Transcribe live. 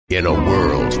In a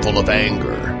world full of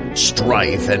anger,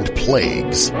 strife, and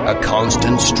plagues, a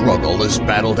constant struggle is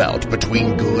battled out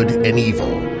between good and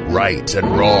evil, right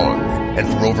and wrong. And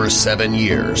for over 7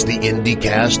 years, the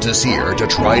IndieCast is here to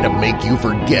try to make you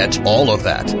forget all of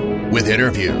that. With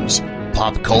interviews,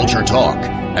 pop culture talk,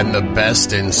 and the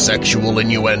best in sexual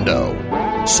innuendo.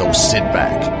 So sit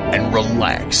back and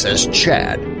relax as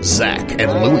Chad, Zach,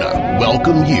 and Luna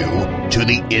welcome you to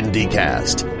the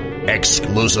IndieCast.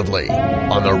 Exclusively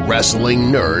on the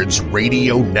Wrestling Nerds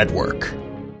Radio Network.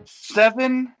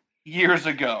 7 years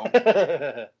ago.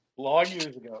 Long years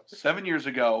ago. 7 years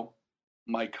ago,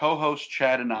 my co-host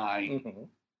Chad and I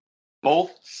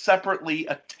both separately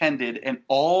attended an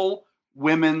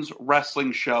all-women's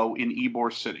wrestling show in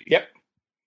Ybor City. Yep.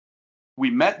 We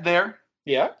met there.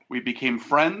 Yeah. We became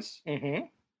friends.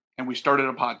 And we started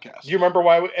a podcast. Do you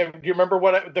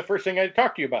remember the first thing I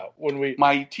talked to you about when we?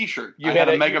 My T-shirt. I had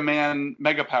a Mega Man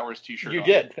Mega Powers T-shirt. You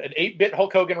did an 8-bit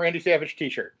Hulk Hogan Randy Savage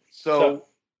T-shirt. So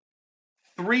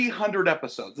 300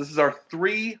 episodes. This is our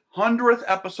 300th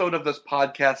episode of this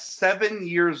podcast 7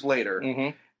 years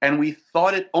later, and we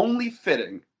thought it only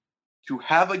fitting to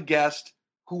have a guest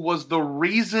who was the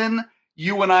reason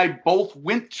you and I both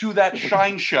went to that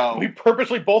Shine show. We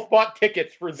purposely both bought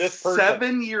tickets for this person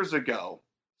 7 years ago.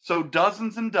 So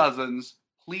dozens and dozens,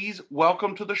 please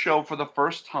welcome to the show for the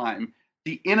first time,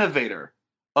 the innovator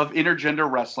of intergender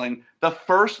wrestling, the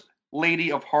first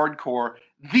lady of hardcore,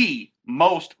 the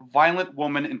most violent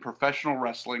woman in professional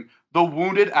wrestling, the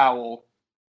Wounded Owl,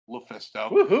 LuFisto.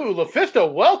 Woohoo,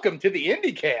 LuFisto, welcome to the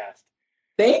IndieCast.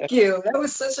 Thank you. That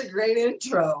was such a great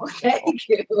intro. Thank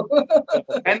you.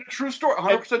 And true story,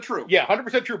 100% true. Yeah,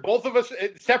 100% true. Both of us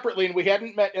separately, and we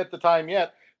hadn't met at the time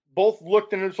yet, both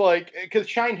looked and it was like, because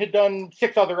Shine had done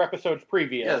 6 other episodes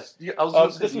previous. Yes, I was going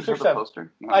to say, this is her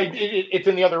poster. No. It's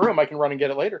in the other room. I can run and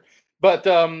get it later. But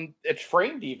it's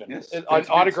framed even, yes,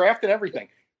 autographed and everything.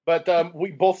 But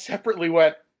we both separately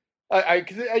went,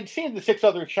 because I'd seen the 6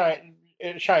 other Shine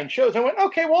shows. I went,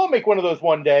 okay, well, I'll make one of those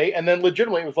one day. And then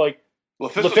legitimately it was like,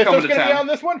 LuFisto's going to be on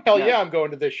this one? Hell yeah, I'm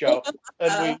going to this show.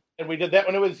 And we did that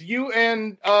when it was you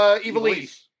and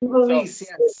Ivelisse. Ivelisse,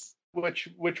 yes.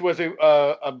 Which was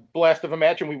a blast of a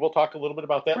match, and we will talk a little bit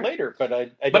about that later. But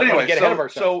I don't want to get ahead of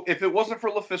ourselves. So if it wasn't for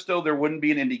LuFisto, there wouldn't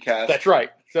be an IndieCast. That's right.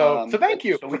 So thank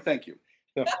you. So we thank you.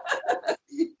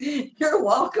 You're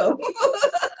welcome.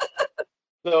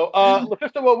 So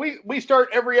LuFisto, well, we start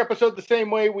every episode the same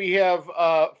way. We have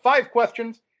 5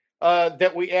 questions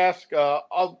that we ask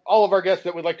all of our guests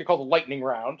that we'd like to call the lightning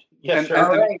round. Yes, sir.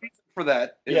 And the reason for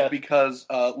that is because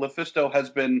LuFisto has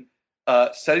been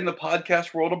setting the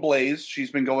podcast world ablaze.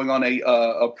 She's been going on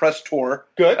a press tour,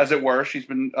 as it were. She's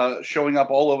been showing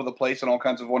up all over the place on all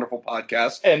kinds of wonderful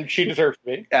podcasts. And she deserves to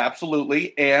be.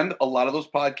 Absolutely. And a lot of those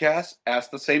podcasts ask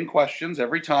the same questions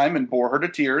every time and bore her to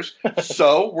tears.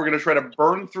 So we're going to try to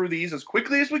burn through these as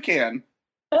quickly as we can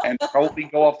and probably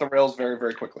go off the rails very,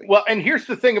 very quickly. Well, and here's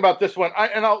the thing about this one.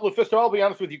 LuFisto, I'll be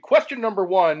honest with you. Question number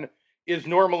 1 is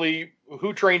normally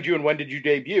who trained you and when did you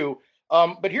debut?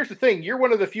 But here's the thing. You're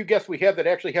one of the few guests we have that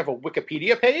actually have a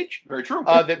Wikipedia page. Very true.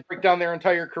 That break down their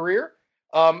entire career.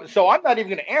 So I'm not even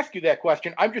going to ask you that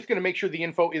question. I'm just going to make sure the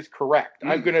info is correct.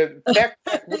 I'm going to fact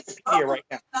check Wikipedia right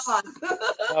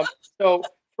now. So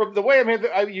from the way I'm here,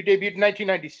 you debuted in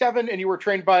 1997, and you were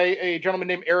trained by a gentleman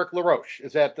named Eric LaRoche.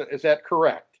 Is that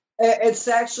correct? It's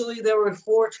actually, there were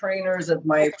 4 trainers at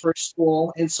my first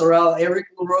school in Sorel. Eric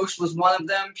LaRoche was one of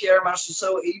them, Pierre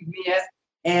Marchessault, Yves Miette,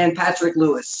 and Patrick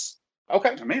Lewis.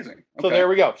 Okay. Amazing. Okay. So there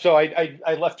we go. So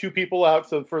I left 2 people out.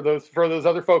 So for those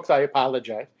other folks, I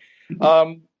apologize.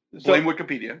 Blame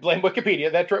Wikipedia. Blame Wikipedia.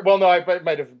 That's right. Well, no, I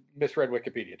might have misread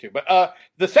Wikipedia too. But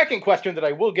the second question that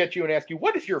I will get you and ask you,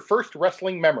 what is your first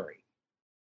wrestling memory?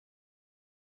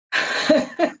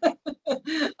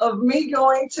 Of me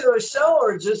going to a show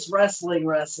or just wrestling?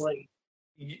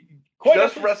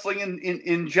 Just wrestling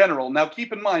in general. Now,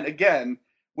 keep in mind, again,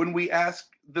 when we ask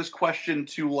this question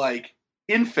to, like,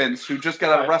 infants who just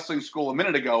got out of wrestling school a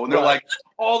minute ago, and they're like,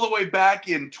 all the way back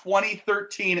in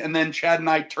 2013, and then Chad and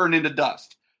I turned into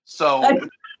dust. So,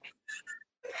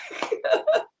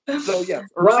 yeah,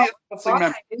 earliest wrestling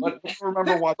memory. Let's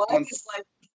remember watching. Mine is like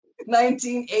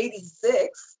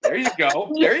 1986. There you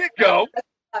go.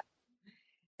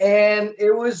 And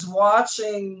it was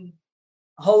watching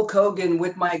Hulk Hogan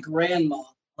with my grandma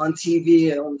on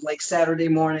TV on like Saturday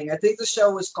morning. I think the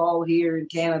show was called here in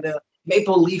Canada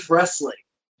Maple Leaf Wrestling.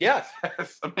 Yes.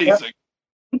 That's amazing.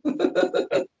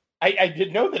 I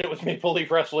did know that it was Maple Leaf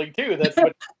Wrestling too. That's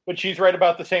but she's right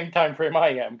about the same time frame I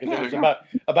am, because it was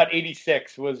about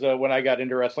 86 was when I got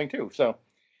into wrestling too. So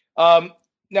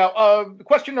Now,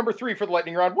 question number 3 for the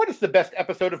lightning round. What is the best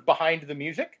episode of Behind the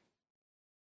Music?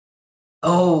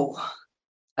 Oh,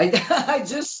 I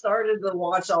just started to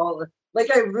watch all.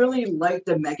 I really liked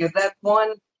the Megadeth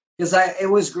one because it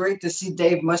was great to see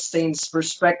Dave Mustaine's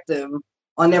perspective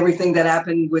on everything that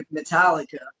happened with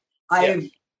Metallica.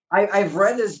 I've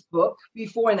read his book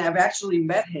before and I've actually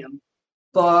met him,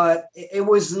 but it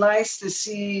was nice to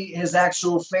see his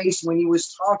actual face when he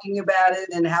was talking about it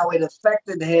and how it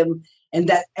affected him, and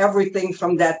that everything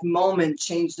from that moment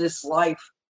changed his life.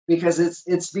 Because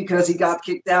it's because he got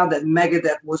kicked out that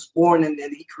Megadeth was born, and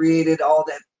he created all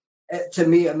that, to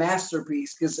me, a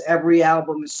masterpiece, because every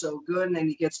album is so good and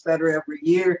he gets better every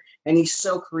year and he's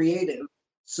so creative.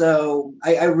 So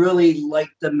I really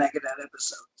liked the Megadeth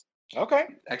episode. Okay.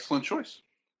 Excellent choice.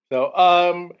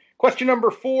 So question number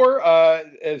 4,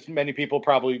 as many people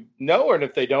probably know, and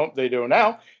if they don't, they do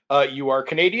now. You are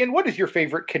Canadian. What is your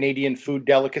favorite Canadian food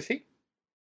delicacy?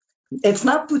 It's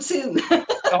not poutine.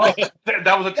 Oh,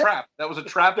 that was a trap. That was a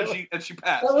trap, and she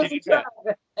passed. That was a trap.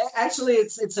 Actually,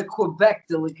 it's a Quebec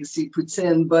delicacy,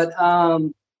 poutine, but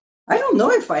I don't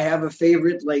know if I have a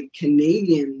favorite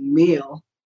Canadian meal.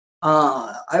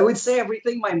 I would say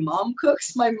everything my mom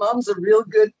cooks. My mom's a real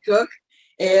good cook,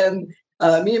 and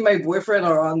me and my boyfriend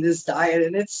are on this diet,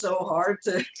 and it's so hard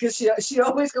to, because she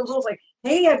always comes home like,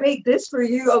 "Hey, I made this for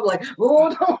you." I'm like,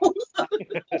 "Oh no!"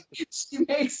 She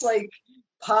makes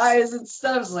pies and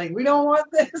stuff. It's like, we don't want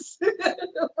this.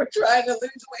 We're trying to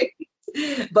lose weight.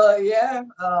 But yeah,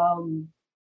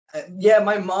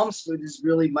 my mom's food is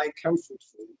really my comfort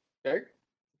food. Okay.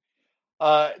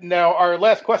 Now, our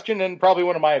last question, and probably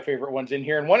one of my favorite ones in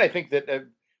here, and one I think that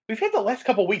we've had the last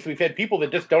couple of weeks, we've had people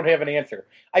that just don't have an answer.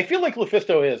 I feel like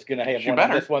Lufisto is going to have one on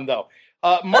this one, though.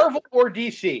 Marvel or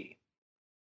DC?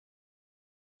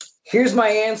 Here's my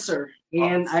answer,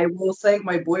 and I will thank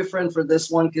my boyfriend for this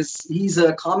one because he's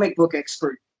a comic book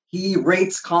expert. He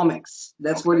rates comics.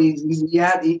 That's what he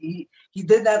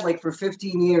did that for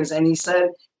 15 years, and he said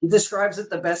he describes it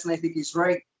the best, and I think he's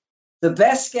right. The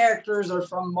best characters are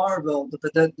from Marvel,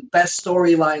 the best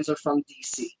storylines are from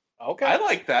DC. Okay, I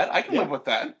like that. I can live with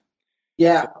that.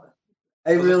 Yeah,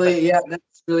 that's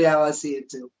really how I see it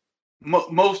too.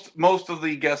 Most of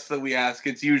the guests that we ask,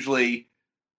 it's usually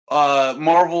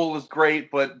Marvel is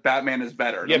great, but Batman is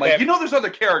better. Yeah, there's other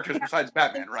characters besides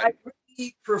Batman, right? I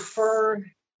really prefer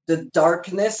the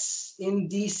darkness in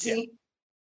DC.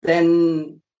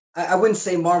 Then I wouldn't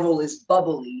say Marvel is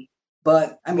bubbly,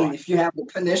 but I mean, if you have the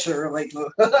Punisher,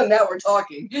 now we're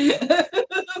talking.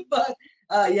 But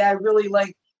I really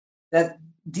like that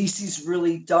DC's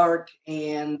really dark,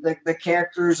 and the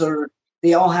characters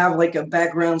they all have a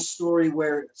background story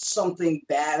where something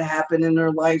bad happened in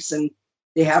their lives, and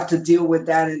they have to deal with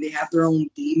that, and they have their own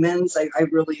demons. I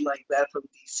really like that from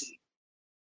DC.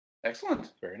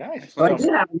 Excellent. Very nice. So I did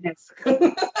have an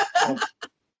answer.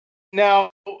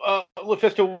 Now,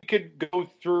 Lufisto, we could go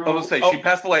through. I was going to say, she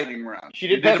passed the lightning round. She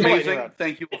did pass the lightning round.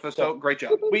 Thank you, Lufisto. Great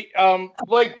job. We,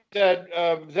 like that,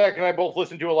 Zach and I both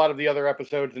listened to a lot of the other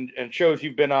episodes and shows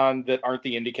you've been on that aren't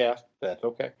the IndieCast. That's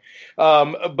okay.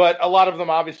 But a lot of them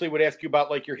obviously would ask you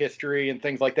about your history and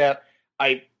things like that.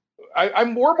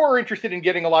 I'm more interested in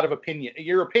getting a lot of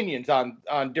your opinions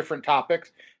on different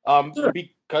topics, sure.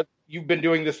 Because you've been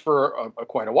doing this for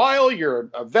quite a while. You're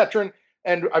a veteran.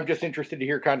 And I'm just interested to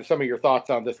hear kind of some of your thoughts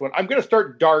on this one. I'm going to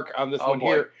start dark on this one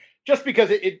here, just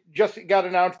because it just got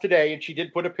announced today, and she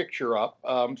did put a picture up.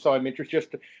 So I'm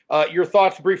interested. Just your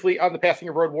thoughts briefly on the passing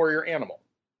of Road Warrior Animal.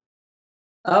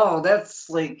 Oh, that's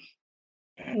when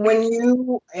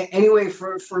you anyway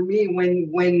for me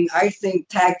when I think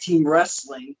tag team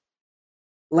wrestling,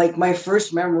 my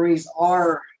first memories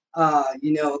are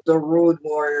the Road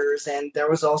Warriors, and there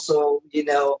was also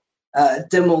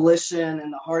Demolition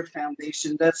and the Hart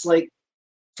Foundation. That's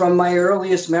from my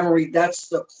earliest memory, that's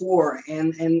the core.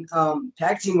 And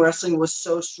tag team wrestling was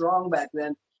so strong back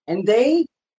then. And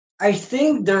I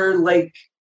think they're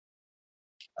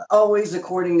always,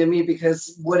 according to me,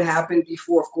 because what happened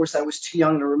before, of course, I was too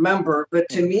young to remember, but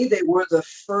to me, they were the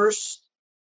first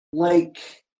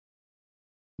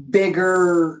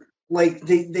bigger,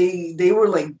 they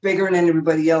were bigger than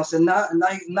everybody else, and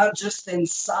not just in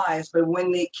size, but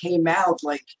when they came out,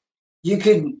 you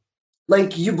could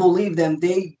you believe them.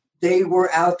 They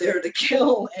were out there to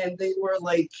kill, and they were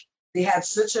they had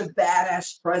such a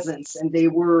badass presence, and they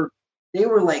were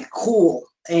cool.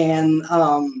 And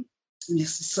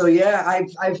so yeah,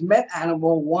 I've met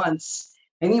Animal once,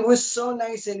 and he was so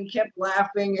nice, and he kept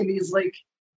laughing, and he's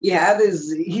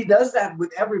he does that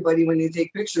with everybody when they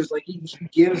take pictures. He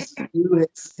gives you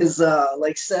his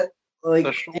set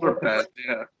the shoulder pad,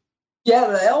 yeah. Yeah,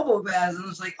 the elbow pads. And I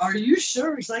was like, "Are you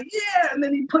sure?" He's like, "Yeah." And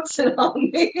then he puts it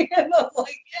on me, and I'm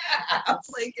like, "Yeah." I was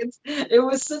like, it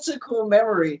was such a cool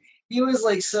memory. He was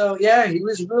like, so yeah, he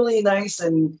was really nice,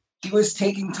 and he was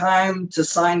taking time to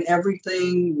sign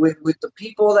everything with the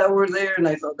people that were there, and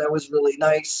I thought that was really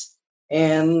nice.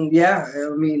 And yeah,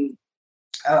 I mean,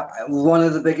 one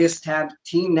of the biggest tag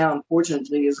team now,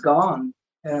 unfortunately, is gone.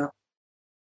 Yeah.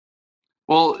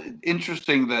 Well,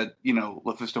 interesting that,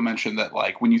 LuFisto mentioned that,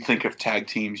 like, when you think of tag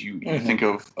teams, you think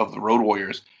of the Road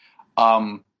Warriors.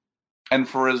 And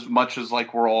for as much as,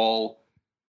 like, we're all,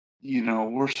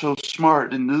 we're so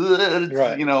smart and,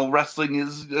 wrestling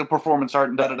is performance art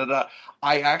and da-da-da-da.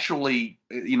 I actually,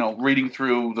 reading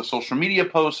through the social media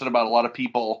posts and about a lot of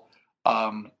people,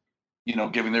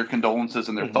 giving their condolences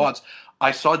and their thoughts,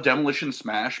 I saw Demolition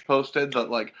Smash posted that,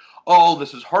 like, oh,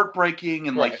 this is heartbreaking,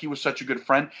 and like he was such a good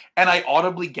friend, and I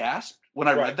audibly gasped when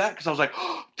I read that because I was like,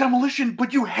 oh, Demolition,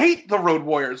 but you hate the Road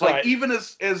Warriors, like even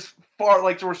as far,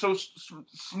 like, we're so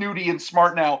snooty and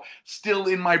smart now, still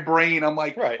in my brain, I'm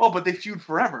like, oh, but they feud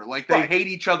forever, like they hate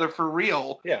each other for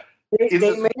real. Yeah, they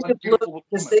made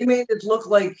it look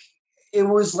like it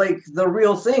was like the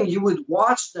real thing. You would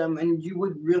watch them and you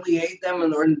would really hate them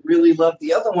and really love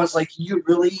the other ones. Like you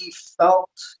really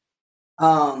felt,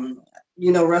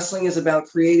 wrestling is about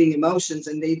creating emotions,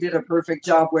 and they did a perfect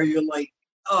job where you're like,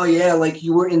 oh yeah, like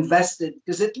you were invested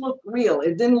because it looked real.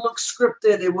 It didn't look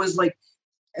scripted. It was like,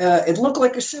 it looked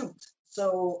like a shoot.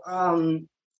 So,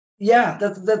 yeah,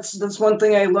 that's one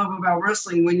thing I love about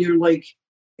wrestling when you're like,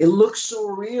 it looks so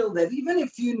real that even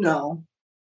if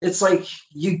it's like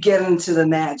you get into the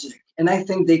magic, and I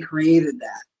think they created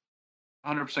that.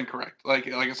 100% correct. Like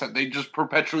I said, they just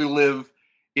perpetually live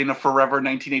in a forever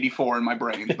 1984 in my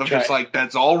brain. They're just like,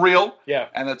 that's all real. Yeah.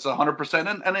 And that's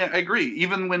 100%. And I agree.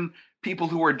 Even when people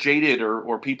who are jaded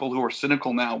or people who are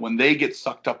cynical now, when they get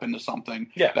sucked up into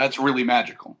something, that's really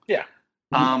magical. Yeah.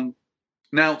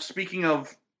 Now, speaking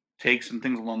of takes and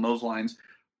things along those lines,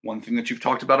 one thing that you've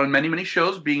talked about on many, many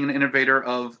shows, being an innovator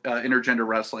of intergender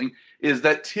wrestling, is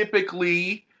that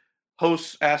typically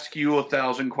hosts ask you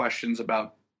 1,000 questions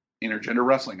about intergender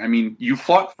wrestling. I mean, you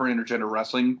fought for intergender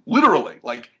wrestling literally,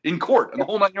 like in court, and the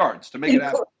whole 9 yards to make it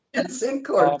happen. Yes, in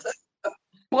court.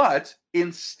 But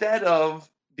instead of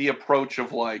the approach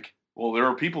of like, well, there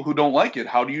are people who don't like it,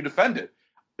 how do you defend it?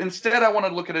 Instead, I want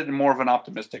to look at it in more of an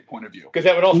optimistic point of view. Because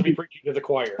that would also be preaching to the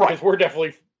choir. Because we're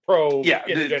definitely pro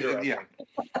intergender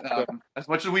wrestling. As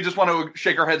much as we just want to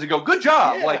shake our heads and go, good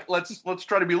job, like let's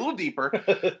try to be a little deeper.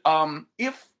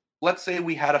 If, let's say,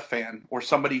 we had a fan or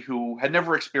somebody who had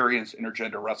never experienced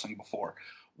intergender wrestling before,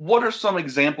 what are some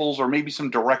examples or maybe some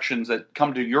directions that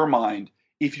come to your mind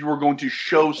if you were going to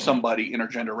show somebody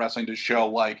intergender wrestling, to show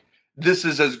like, this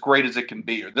is as great as it can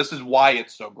be, or this is why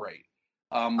it's so great?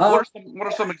 What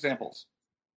are some examples?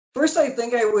 First, I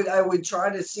think I would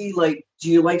try to see, like, do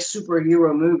you like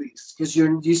superhero movies? Because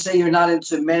you say you're not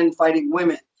into men fighting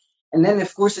women, and then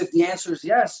of course, if the answer is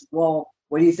yes, well,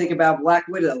 what do you think about Black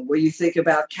Widow? What do you think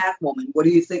about Catwoman? What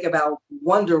do you think about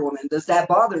Wonder Woman? Does that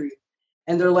bother you?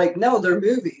 And they're like, no, they're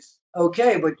movies.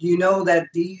 Okay, but you know that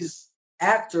these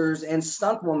actors and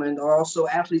stunt women are also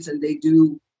athletes, and they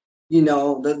do,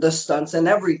 the stunts and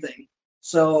everything.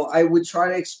 So I would try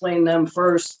to explain them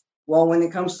first. Well, when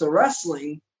it comes to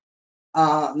wrestling,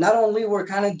 not only we're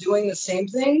kind of doing the same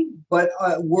thing, but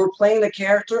we're playing the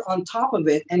character on top of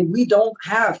it, and we don't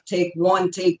have take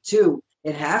one, take two.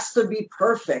 It has to be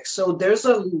perfect. So there's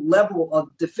a level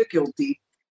of difficulty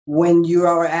when you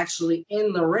are actually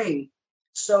in the ring.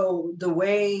 So the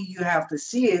way you have to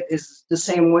see it is the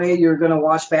same way you're going to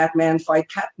watch Batman fight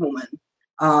Catwoman.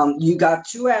 You got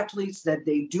two athletes that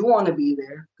they do want to be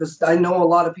there, because I know a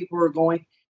lot of people are going,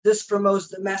 this promotes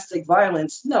domestic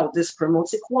violence. No, this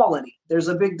promotes equality. There's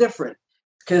a big difference,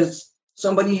 because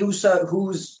somebody who's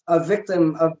a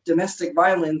victim of domestic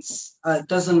violence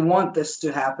doesn't want this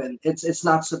to happen. It's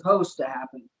not supposed to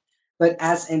happen. But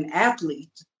as an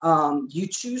athlete, you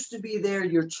choose to be there.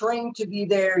 You're trained to be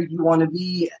there. You want to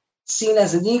be seen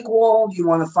as an equal. You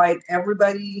want to fight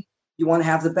everybody. You want to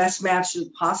have the best matches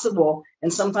possible.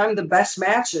 And sometimes the best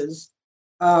matches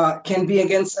can be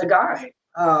against a guy.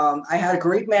 I had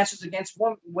great matches against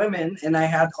women, and I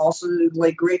had also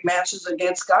like great matches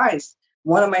against guys.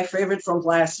 One of my favorite from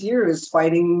last year is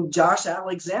fighting Josh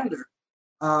Alexander.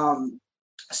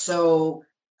 So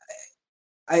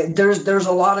there's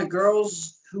a lot of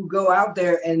girls who go out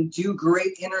there and do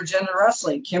great intergender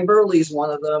wrestling. Kimberly's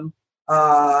one of them.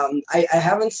 I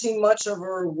haven't seen much of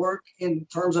her work in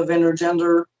terms of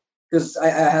intergender, because I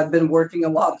had been working a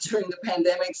lot during the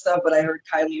pandemic stuff, but I heard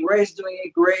Kylie Ray's doing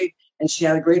it great, and she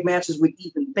had great matches with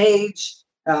Ethan Page.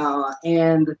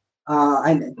 And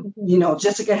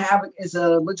Jessica Havoc is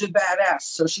a legit badass,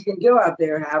 so she can go out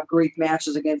there and have great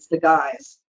matches against the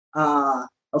guys.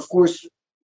 Of course,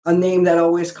 a name that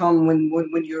always come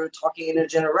when you're talking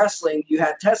intergender wrestling, you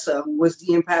had Tessa, who was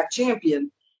the Impact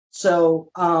champion. So,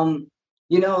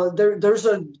 there's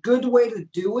a good way to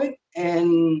do it,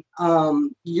 and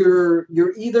you're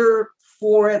either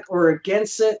for it or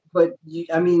against it. But you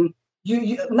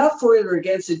not for it or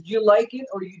against it. You like it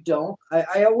or you don't.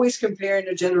 I always compare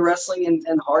intergender wrestling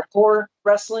and hardcore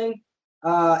wrestling.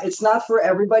 It's not for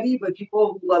everybody, but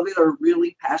people who love it are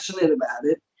really passionate about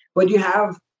it. But you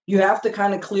have to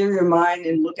kind of clear your mind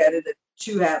and look at it as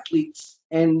two athletes.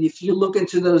 And if you look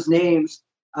into those names,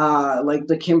 like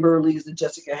the Kimberlys, the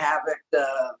Jessica Havoc,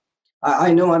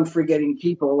 I know I'm forgetting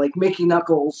people like Mickey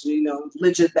Knuckles,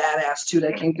 legit badass too,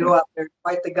 that can go out there and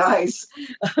fight the guys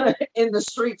in the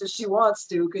streets if she wants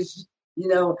to, because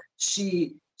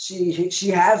she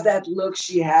has that look,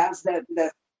 she has that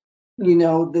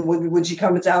when she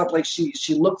comes out, like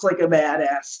she looks like a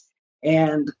badass.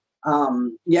 And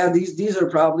these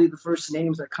are probably the first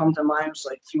names that come to mind. It's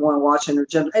like, if you want to watch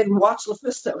Intergender, and watch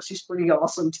LuFisto, she's pretty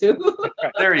awesome too.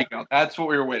 There you go. That's what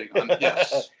we were waiting on.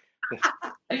 Yes.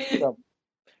 So,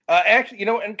 actually, and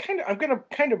I'm going to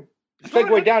kind of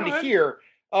segue down to here,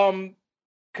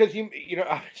 because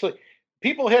obviously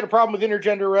people had a problem with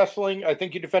intergender wrestling. I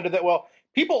think you defended that well.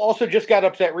 People also just got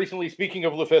upset recently. Speaking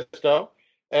of LuFisto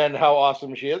and how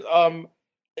awesome she is,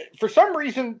 for some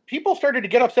reason, people started to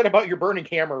get upset about your burning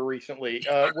hammer recently,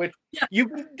 which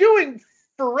you've been doing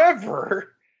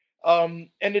forever. And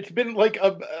it's been like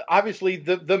obviously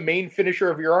the main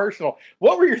finisher of your arsenal.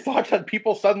 What were your thoughts on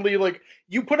people suddenly, like,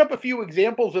 you put up a few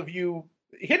examples of you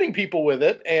hitting people with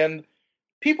it and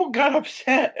people got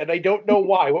upset, and I don't know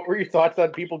why. What were your thoughts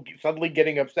on people suddenly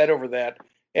getting upset over that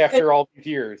after all these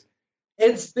years?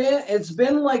 It's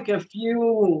been like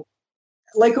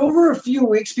over a few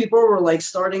weeks, people were like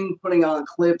starting putting on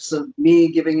clips of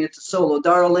me giving it to Solo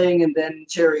Darling and then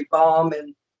Cherry Bomb,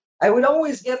 and I would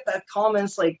always get that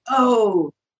comments like,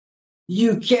 "Oh,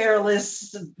 you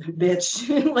careless bitch!"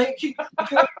 Like, you're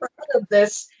proud of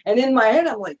this. And in my head,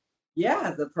 I'm like,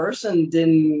 "Yeah, the person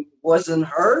wasn't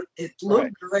hurt. It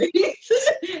looked great,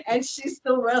 and she's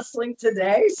still wrestling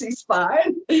today. She's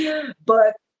fine."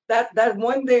 But that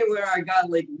one day where I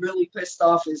got like really pissed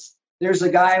off is there's a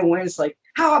guy when it's like,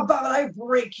 "How about I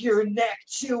break your neck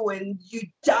too and you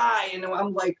die?" And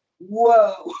I'm like,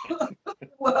 whoa,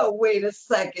 whoa, wait a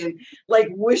second. Like,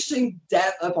 wishing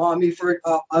death upon me for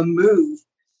a move.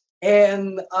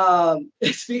 And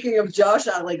speaking of Josh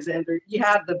Alexander, he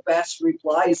had the best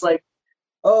reply. He's like,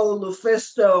 "Oh,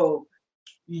 LuFisto,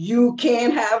 you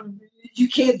can't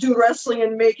do wrestling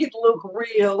and make it look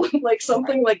real." Like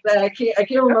something like that. I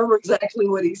can't remember exactly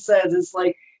what he says. It's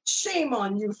like, "Shame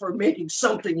on you for making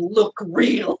something look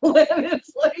real." And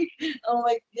it's like, I'm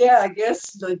like, yeah, I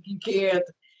guess like you can't.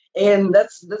 And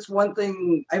that's one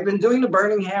thing. I've been doing the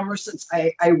Burning Hammer since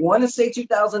I want to say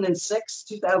 2006,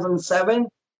 2007.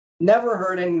 Never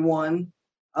hurt anyone.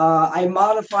 I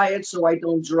modify it so I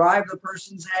don't drive the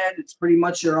person's head. It's pretty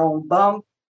much your own bump.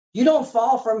 You don't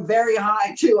fall from very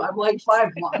high too. I'm like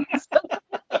 5'1".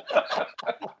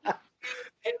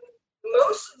 And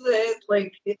most of it,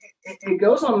 like it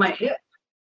goes on my hip.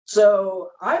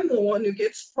 So I'm the one who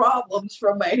gets problems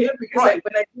from my hip because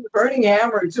when I do the Burning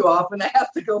Hammer too often, I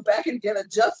have to go back and get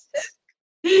adjusted.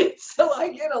 So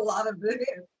I get a lot of it.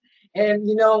 And,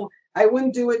 I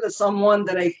wouldn't do it to someone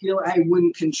that I feel I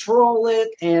wouldn't control it.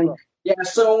 And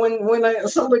so when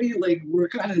somebody like were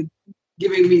kind of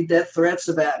giving me death threats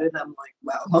about it, I'm like,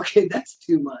 wow, okay, that's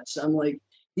too much. I'm like,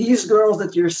 these girls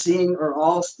that you're seeing are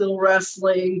all still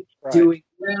wrestling, doing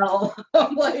well.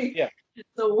 I'm like,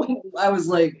 so I was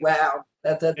like, wow,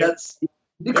 that's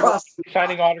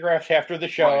signing autographs after the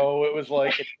show. It was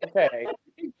like, it's okay.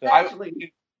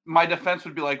 Exactly. My defense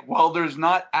would be like, well, there's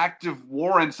not active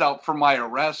warrants out for my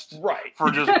arrest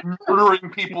for just murdering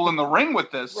people in the ring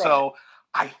with this. So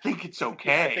I think it's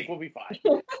okay. I think we'll be fine.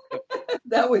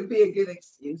 That would be a good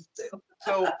excuse too.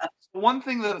 So one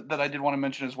thing that I did want to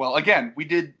mention as well, again,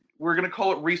 we're going to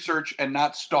call it research and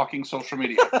not stalking social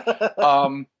media.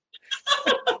 One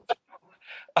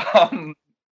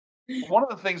of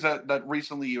the things that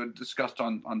recently you had discussed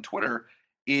on Twitter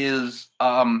is,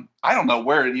 I don't know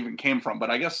where it even came from, but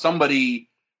I guess somebody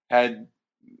had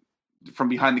from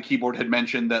behind the keyboard had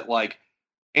mentioned that like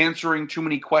answering too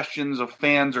many questions of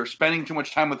fans or spending too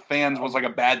much time with fans was like a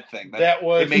bad thing. That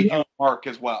was, it made you mark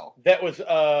as well. That was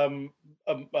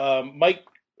Mike.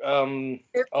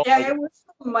 It was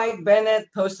Mike Bennett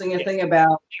posting a thing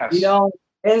about,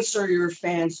 answer your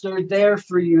fans. They're there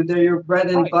for you. They're your bread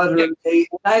and butter. Yeah.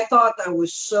 I thought that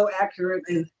was so accurate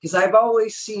because I've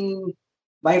always seen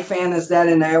my fan as that,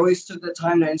 and I always took the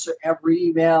time to answer every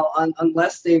email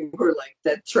unless they were like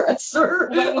death threats or.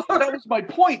 Well, that was my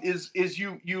point. Is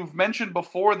you've mentioned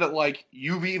before that like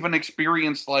you've even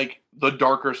experienced like the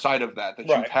darker side of that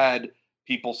you've had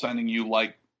people sending you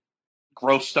like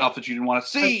gross stuff that you didn't want to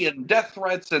see and death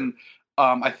threats and.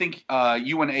 I think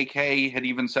you and AK had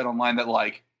even said online that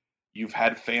like you've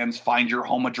had fans find your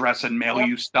home address and mail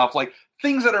you stuff, like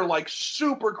things that are like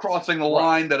super crossing the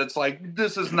line that it's like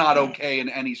this is not okay in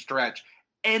any stretch.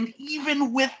 And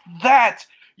even with that,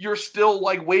 you're still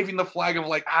like waving the flag of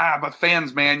like but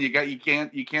fans, man, you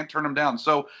can't turn them down.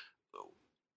 So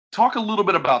talk a little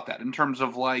bit about that in terms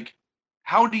of like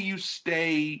how do you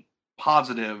stay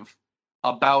positive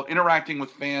about interacting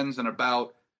with fans and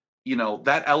about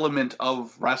that element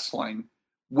of wrestling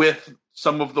with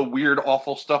some of the weird,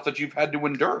 awful stuff that you've had to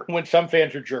endure. When some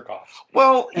fans are jerk-offs.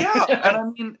 Well, yeah. And I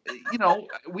mean,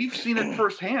 we've seen it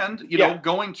firsthand,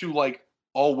 going to like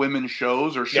all women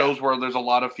shows or shows where there's a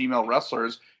lot of female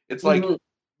wrestlers. It's like,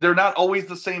 they're not always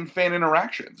the same fan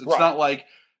interactions. It's not like,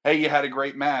 hey, you had a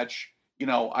great match.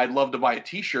 I'd love to buy a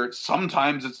t-shirt.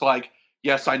 Sometimes it's like,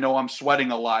 yes, I know I'm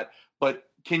sweating a lot, but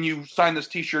can you sign this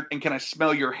t-shirt and can I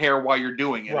smell your hair while you're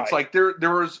doing it? It's like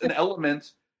there is an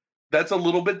element that's a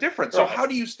little bit different. So how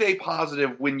do you stay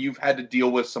positive when you've had to deal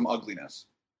with some ugliness?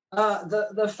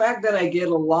 The fact that I get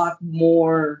a lot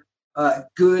more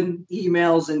good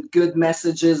emails and good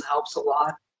messages helps a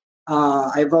lot.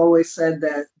 I've always said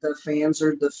that the fans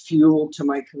are the fuel to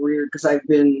my career because I've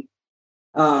been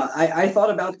I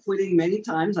thought about quitting many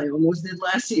times. I almost did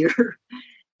last year.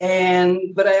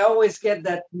 But I always get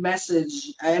that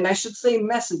message, and I should say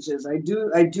messages. I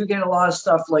do get a lot of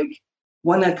stuff. Like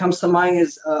one that comes to mind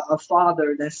is a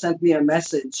father that sent me a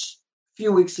message a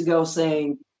few weeks ago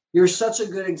saying, "You're such a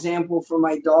good example for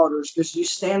my daughters because you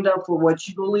stand up for what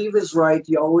you believe is right.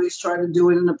 You always try to do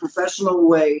it in a professional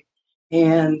way,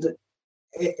 and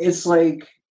it's like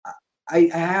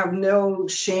I have no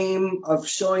shame of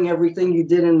showing everything you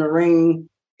did in the ring."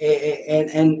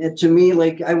 And to me,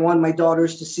 like, I want my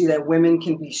daughters to see that women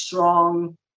can be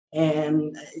strong,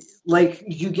 and like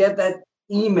you get that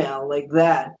email like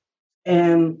that,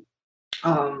 and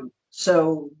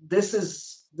so this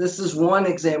is one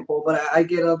example, but I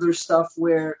get other stuff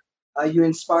where you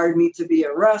inspired me to be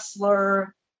a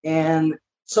wrestler, and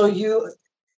so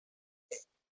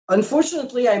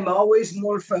unfortunately, I'm always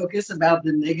more focused about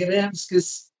the negatives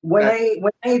because when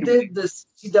I did the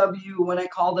CW, when I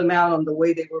called them out on the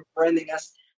way they were branding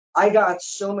us, I got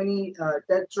so many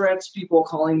death threats, people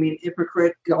calling me an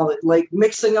hypocrite, like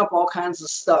mixing up all kinds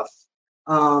of stuff.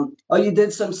 You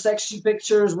did some sexy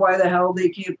pictures. Why the hell they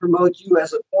can't promote you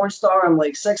as a porn star? I'm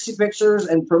like, sexy pictures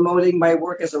and promoting my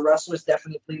work as a wrestler is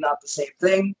definitely not the same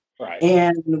thing. Right.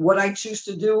 And what I choose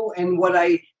to do and what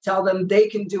I tell them they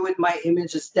can do in my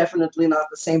image is definitely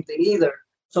not the same thing either.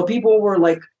 So people were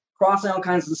like crossing all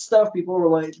kinds of stuff. People were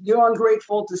like, "You're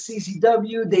ungrateful to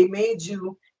CZW. They made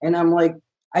you." And I'm like,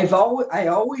 I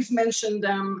always mention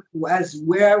them as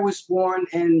where I was born.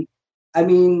 And I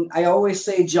mean, I always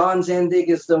say John Zandig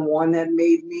is the one that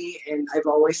made me. And I've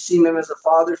always seen him as a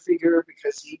father figure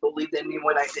because he believed in me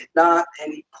when I did not.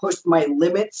 And he pushed my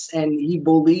limits and he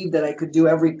believed that I could do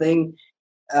everything,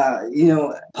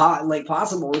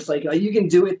 possible. It's like, "Oh, you can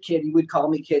do it, kid." He would call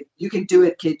me kid. "You can do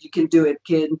it, kid. You can do it,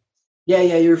 kid." Yeah,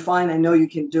 you're fine. I know you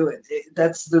can do it.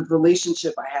 That's the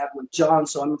relationship I have with John.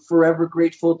 So I'm forever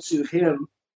grateful to him.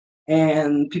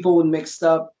 And people would mix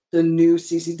up the new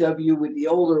CCW with the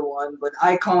older one, but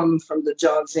I come from the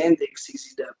John Zandig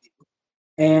CCW.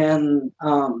 And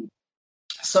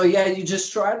so yeah, you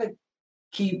just try to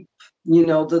keep,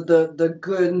 the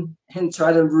good and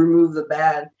try to remove the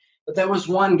bad. But there was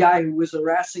one guy who was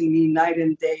harassing me night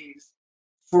and days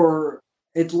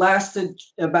it lasted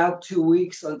about 2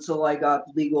 weeks until I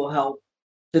got legal help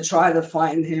to try to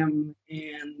find him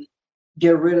and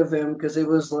get rid of him because it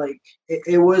was like,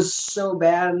 it was so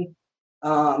bad.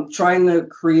 Trying to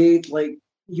create, like,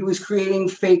 he was creating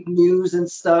fake news and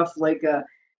stuff. Like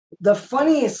the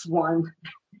funniest one,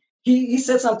 he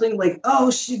said something like,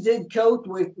 "Oh, she did coke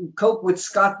with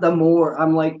Scott D'Amore."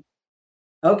 I'm like,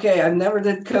 okay, I've never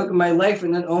did coke in my life,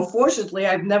 and then unfortunately,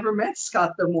 I've never met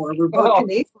Scott D'Amore. We're both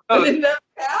Canadian, but it never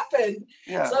happened.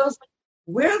 Yeah. So I was like,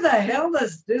 where the hell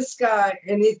does this guy?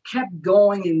 And it kept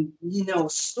going, and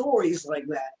stories like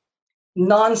that,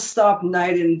 nonstop,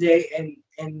 night and day, and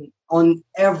on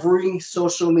every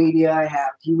social media I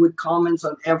have. He would comment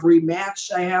on every match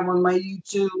I have on my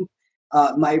YouTube,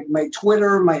 my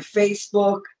Twitter, my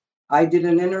Facebook. I did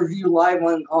an interview live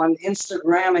on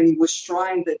Instagram, and he was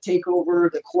trying to take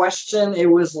over the question. It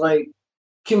was like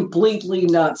completely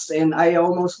nuts, and I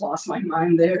almost lost my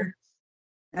mind there.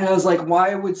 And I was like,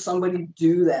 why would somebody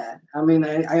do that? I mean,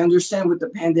 I understand with the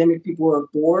pandemic, people are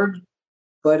bored,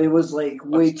 but it was like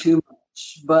way too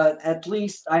much. But at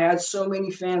least I had so many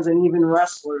fans and even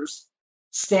wrestlers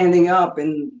standing up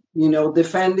and,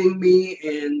 defending me.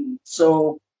 And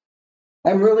so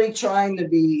I'm really trying to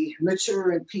be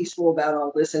mature and peaceful about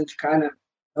all this and to kind of,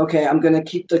 okay, I'm going to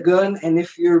keep the gun. And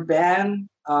if you're banned,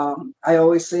 I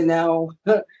always say now,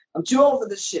 I'm too old for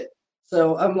this shit.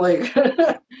 So I'm like,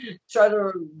 try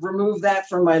to remove that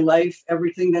from my life,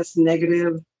 everything that's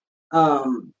negative.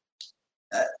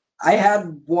 I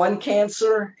had one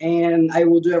cancer, and I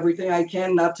will do everything I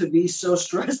can not to be so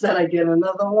stressed that I get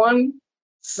another one.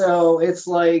 So it's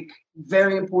like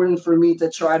very important for me to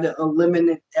try to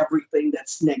eliminate everything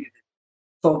that's negative.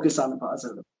 Focus on the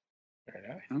positive. Very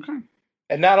nice. Okay.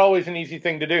 And not always an easy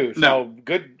thing to do. So no.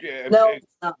 Good. No, it's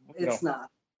not. It's not.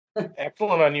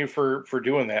 Excellent on you for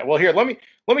doing that. Well, here, let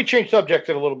me change subjects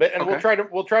a little bit, and okay.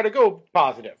 we'll try to go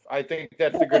positive. I think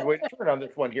that's a good way to turn on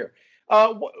this one here.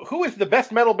 Who is the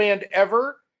best metal band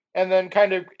ever? And then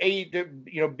kind of B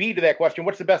to that question,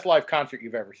 what's the best live concert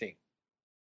you've ever seen?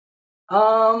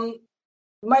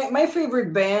 My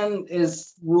favorite band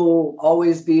will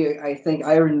always be, I think,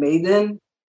 Iron Maiden.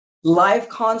 Live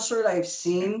concert I've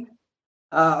seen.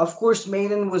 Of course,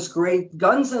 Maiden was great.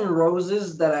 Guns N'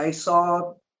 Roses that I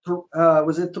saw,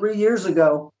 was it 3 years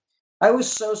ago? I was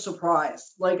so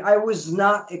surprised. Like, I was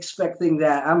not expecting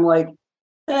that. I'm like,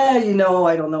 I don't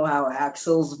know how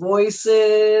Axl's voice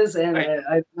is, and I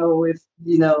don't know if,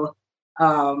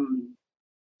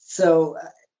 so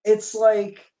it's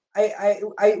like,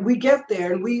 we get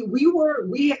there, and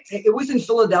it was in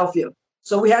Philadelphia.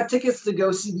 So we had tickets to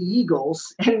go see the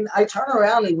Eagles, and I turn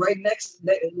around and right next,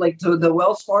 like to the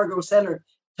Wells Fargo Center,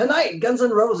 tonight, Guns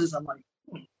N' Roses. I'm like,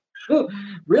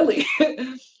 really?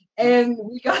 And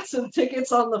we got some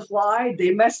tickets on the fly.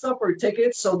 They messed up our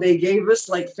tickets, so they gave us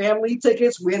like family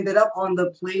tickets. We ended up on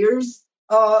the players'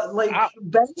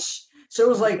 bench. So it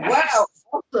was like, wow,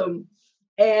 awesome.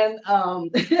 And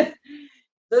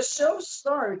the show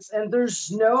starts, and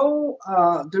there's no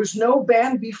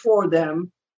band before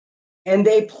them. And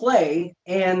they play,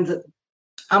 and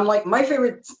I'm like, my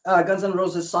favorite Guns N'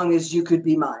 Roses song is "You Could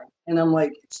Be Mine," and I'm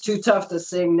like, it's too tough to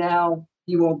sing now.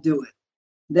 He won't do it.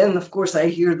 Then, of course, I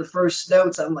hear the first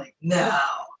notes. I'm like, no.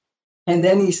 And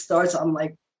then he starts. I'm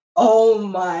like, oh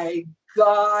my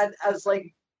God! I was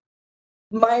like,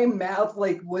 my mouth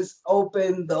was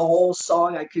open the whole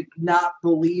song. I could not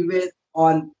believe it.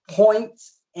 On point,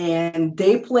 and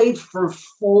they played for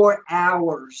 4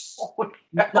 hours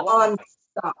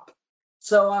non-stop.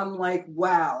 So I'm like,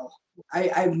 wow,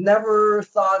 I've never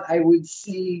thought I would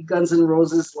see Guns N'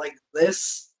 Roses like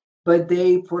this, but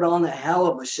they put on a hell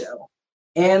of a show.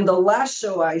 And the last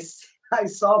show I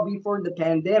saw before the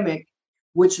pandemic,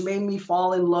 which made me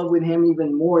fall in love with him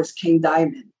even more, is King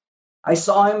Diamond. I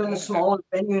saw him in a smaller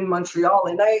venue in Montreal,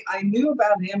 and I knew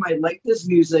about him. I liked his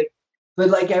music,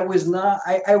 but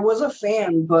I was a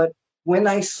fan, but when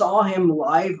I saw him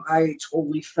live, I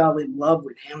totally fell in love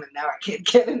with him, and now I can't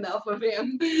get enough of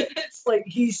him. It's like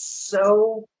he's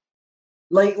so,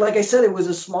 like I said, it was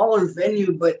a smaller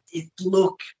venue, but it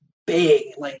looked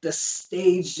big. Like the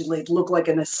stage, looked like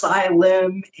an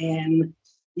asylum, and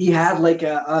he had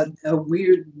a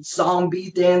weird zombie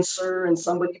dancer and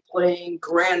somebody playing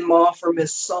grandma from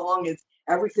his song, and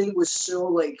everything was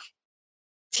so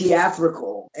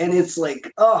theatrical, and it's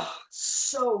like, oh,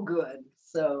 so good.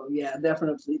 So yeah,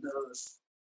 definitely those.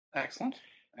 Excellent.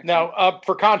 Now,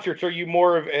 for concerts, are you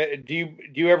more of a, do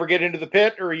you ever get into the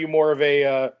pit, or are you more of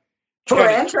a for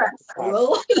Anthrax?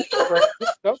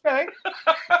 Okay.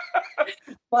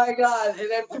 My God, and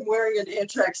I'm wearing an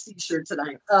Anthrax t-shirt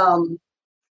tonight.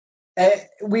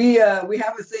 We have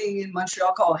a thing in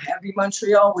Montreal called Heavy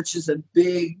Montreal, which is a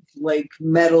big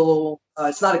metal.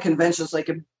 It's not a convention.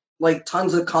 It's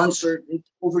tons of concert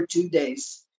over 2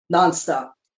 days,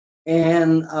 nonstop.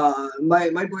 And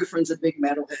my boyfriend's a big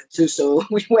metalhead too, so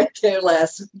we went there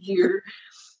last year.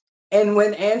 And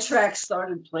when Anthrax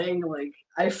started playing,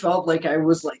 I felt like I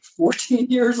was 14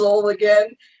 years old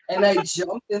again, and I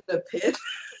jumped in the pit.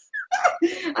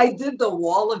 I did the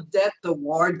Wall of Death, the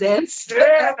war dance.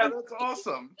 Yeah, that's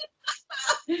awesome.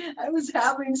 I was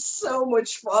having so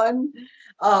much fun.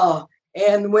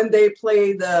 And when they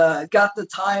played Got the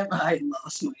Time, I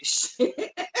lost my shit.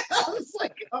 I was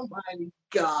like, oh my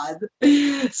God.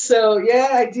 So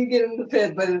yeah, I do get in the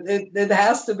pit, but it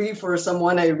has to be for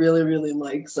someone I really, really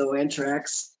like. So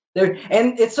Anthrax. There,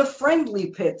 and it's a friendly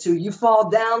pit too. You fall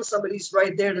down, somebody's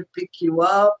right there to pick you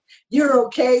up. You're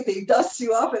okay. They dust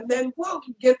you off, and then whoa,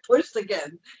 you get pushed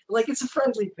again. Like it's a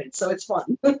friendly pit, so it's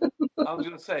fun. I was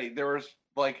gonna say there was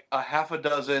like a half a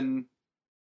dozen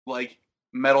like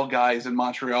metal guys in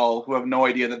Montreal who have no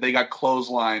idea that they got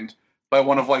clotheslined by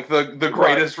one of like the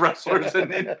greatest wrestlers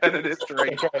in independent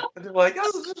history. And they're like,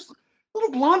 oh, this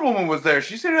little blonde woman was there.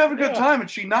 She seemed to have a good time, and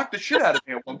she knocked the shit out of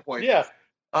me at one point. Yeah.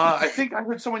 I think I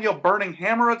heard someone yell "burning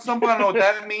hammer" at some point. I don't know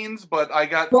what that means, but I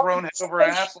got thrown head over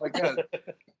ass like that.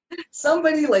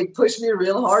 Somebody like pushed me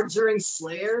real hard during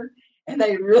Slayer, and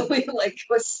I really like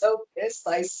was so pissed.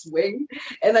 I swing,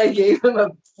 and I gave him a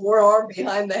forearm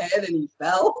behind the head, and he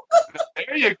fell.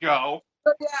 There you go.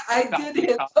 But yeah, I did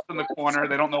hit in the corner.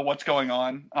 They don't know what's going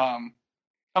on.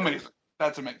 Amazing.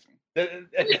 That's amazing.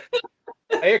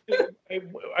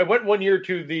 I went one year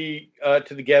to the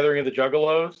Gathering of the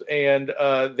Juggalos, and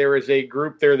there is a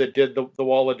group there that did the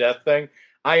Wall of Death thing.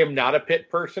 I am not a pit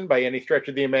person by any stretch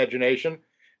of the imagination,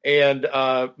 and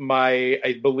my,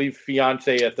 I believe,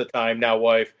 fiance at the time, now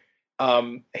wife,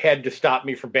 had to stop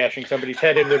me from bashing somebody's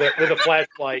head in with a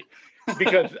flashlight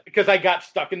because I got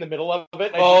stuck in the middle of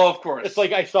it. Of course. It's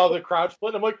like I saw the crowd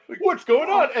split. I'm like, what's going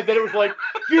on? And then it was like,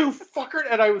 you fucker.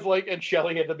 And I was like, and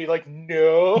Shelly had to be like,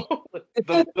 no.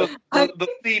 The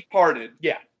sea parted.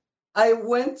 Yeah. I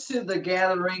went to the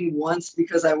Gathering once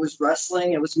because I was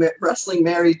wrestling. It was wrestling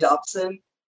Mary Dobson.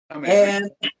 Amazing.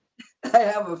 And I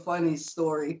have a funny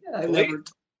story.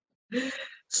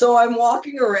 So I'm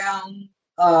walking around.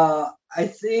 I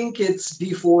think it's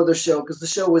before the show because the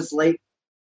show was late.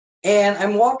 And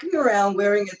I'm walking around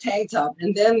wearing a tank top.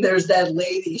 And then there's that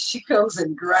lady. She comes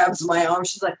and grabs my arm.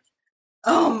 She's like,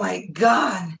 oh, my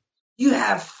God, you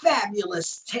have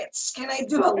fabulous tits. Can I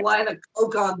do a line of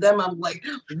coke on them? I'm like,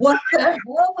 what the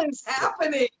hell is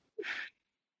happening?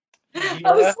 Yeah.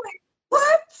 I was like,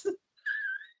 what?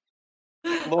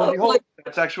 Lo and behold,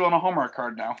 it's actually on a Hallmark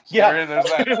card now. So yeah. There's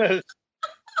that.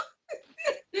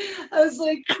 I was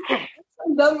like,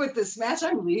 I'm done with this match.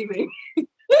 I'm leaving.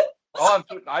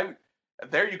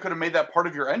 There you could have made that part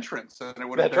of your entrance, and it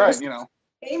would have been, you know.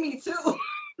 Pay me too.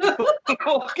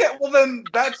 Okay, well then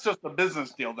that's just a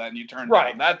business deal. Then you turn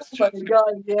right. down. That's oh my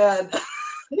God, yeah.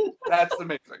 That's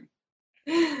amazing.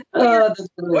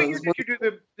 What year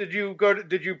did you do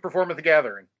Did you perform at the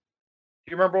Gathering?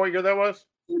 Do you remember what year that was?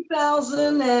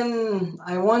 2000 and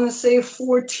I want to say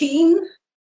 14.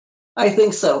 I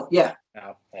think so. Yeah.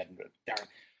 No, darn.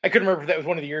 I couldn't remember if that was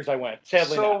one of the years I went.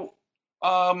 Sadly, so.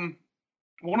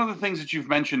 One of the things that you've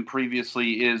mentioned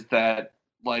previously is that,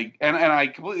 like, and I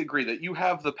completely agree that you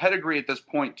have the pedigree at this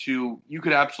point you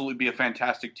could absolutely be a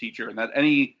fantastic teacher, and that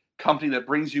any company that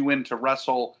brings you in to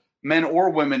wrestle men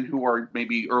or women who are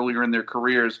maybe earlier in their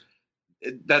careers,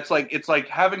 it's like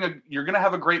you're going to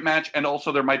have a great match, and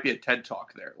also there might be a TED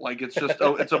Talk there. Like, it's just,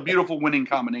 it's a beautiful winning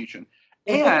combination.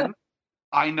 And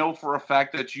I know for a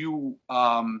fact that you,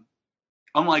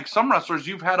 unlike some wrestlers,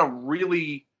 you've had a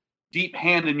really deep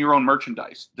hand in your own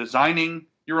merchandise, designing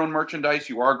your own merchandise.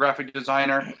 You are a graphic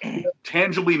designer,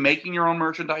 tangibly making your own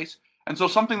merchandise. And so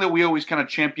something that we always kind of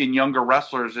champion younger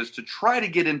wrestlers is to try to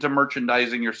get into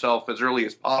merchandising yourself as early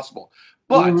as possible.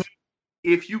 But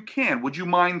if you can, would you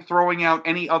mind throwing out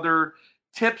any other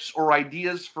tips or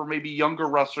ideas for maybe younger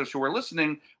wrestlers who are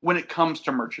listening when it comes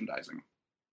to merchandising?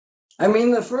 I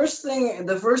mean, the first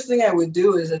thing I would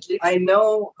do is, I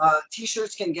know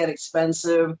t-shirts can get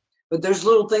expensive, but there's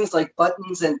little things like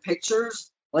buttons and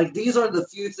pictures. Like, these are the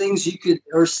few things you could,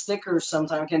 or stickers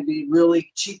sometimes can be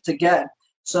really cheap to get.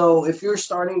 So if you're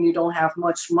starting, you don't have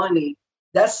much money,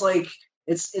 that's like,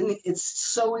 it's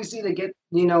so easy to get,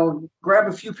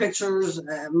 grab a few pictures.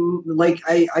 Like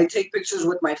I take pictures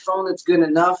with my phone. It's good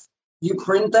enough. You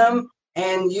print them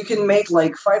and you can make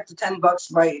like $5 to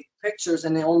 $10 by pictures.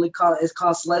 And it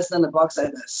costs less than $1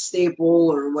 at a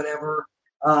Staple or whatever,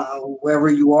 wherever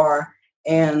you are.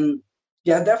 And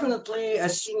yeah, definitely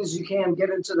as soon as you can get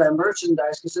into that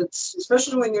merchandise, because it's,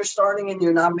 especially when you're starting and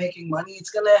you're not making money,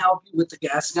 it's going to help you with the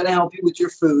gas. It's going to help you with your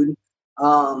food.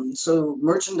 So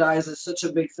merchandise is such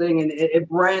a big thing, and it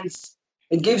brands,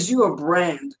 it gives you a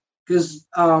brand, because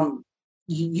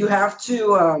you have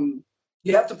to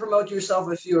promote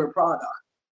yourself if you're a product.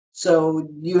 So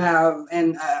you have,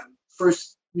 and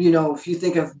first, if you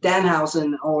think of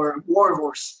Danhausen or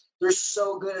Warhorse, they're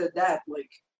so good at that. Like,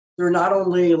 they're not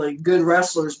only like good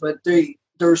wrestlers, but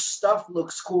their stuff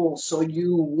looks cool. So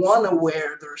you want to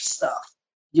wear their stuff.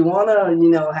 You want to,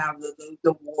 have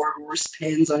the Warhorse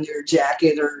pins on your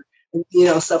jacket or,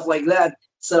 stuff like that.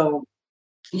 So,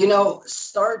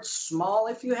 start small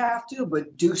if you have to,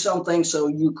 but do something so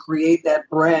you create that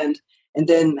brand. and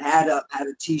then had a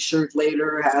T-shirt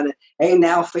later. Hey,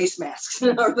 now face masks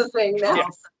are the thing now. Yeah.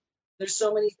 There's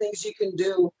so many things you can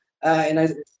do, and I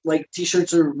like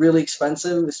T-shirts are really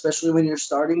expensive, especially when you're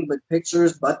starting. But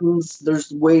pictures, buttons,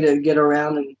 there's a way to get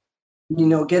around and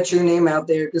get your name out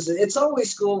there, because it's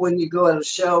always cool when you go at a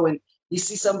show and you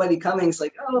see somebody coming. It's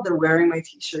like, oh, they're wearing my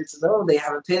T-shirts. And, oh, they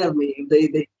have a pin of me.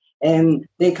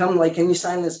 They come like, can you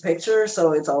sign this picture?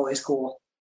 So it's always cool.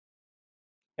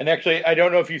 And actually, I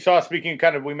don't know if you saw, speaking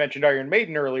kind of, we mentioned Iron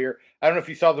Maiden earlier. I don't know if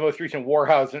you saw the most recent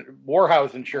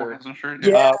Warhausen shirt.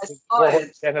 Yeah, I saw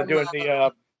it. And doing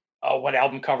the, what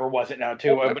album cover was it now,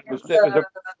 too? It was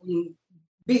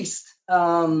Beast.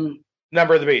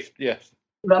 Number of the Beast, yes.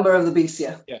 Number of the Beast,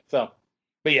 yeah. Yeah, so.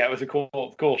 But yeah, it was a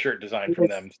cool shirt design from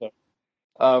them. So,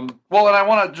 well, and I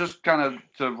want to just kind of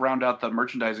to round out the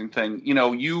merchandising thing.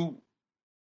 You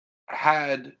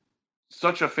had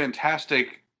such a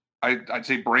fantastic, I'd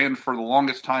say, brand for the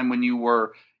longest time when you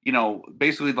were,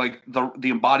 basically like the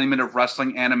embodiment of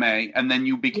wrestling anime, and then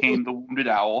you became the Wounded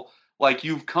Owl. Like,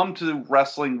 you've come to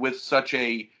wrestling with such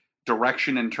a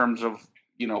direction in terms of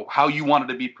how you wanted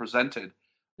to be presented.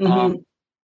 Mm-hmm.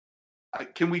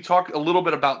 Can we talk a little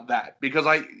bit about that? Because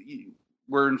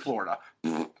we're in Florida,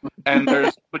 and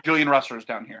there's a bajillion wrestlers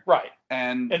down here. Right.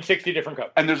 And 60 different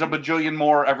coaches. And there's a bajillion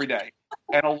more every day.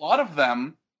 And a lot of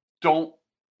them don't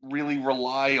really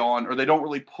rely on, or they don't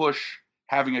really push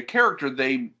having a character.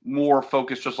 They more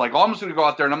focus just like, I'm just going to go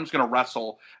out there and I'm just going to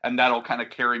wrestle, and that'll kind of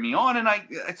carry me on. And I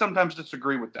sometimes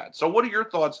disagree with that. So what are your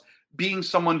thoughts, being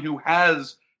someone who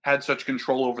has had such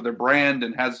control over their brand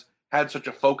and has had such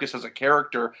a focus as a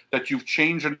character that you've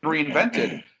changed and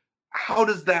reinvented?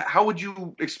 How would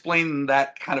you explain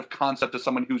that kind of concept to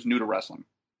someone who's new to wrestling?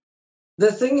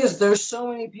 The thing is, there's so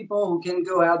many people who can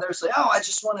go out there and say, oh, I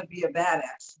just want to be a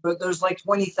badass. But there's like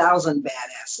 20,000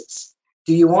 badasses.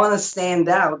 Do you want to stand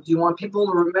out? Do you want people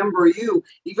to remember you?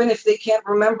 Even if they can't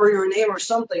remember your name or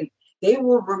something, they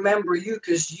will remember you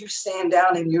because you stand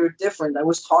out and you're different. I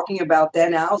was talking about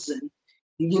Danhausen.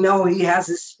 He has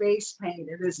his face paint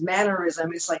and his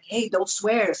mannerism. It's like, hey, don't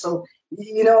swear. So,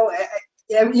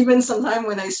 even sometimes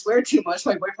when I swear too much,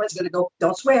 my boyfriend's going to go,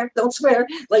 don't swear.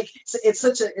 Like, it's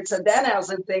a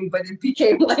Danhausen thing, but it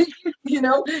became like,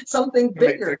 something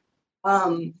bigger.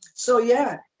 So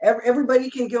yeah,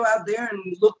 everybody can go out there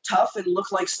and look tough and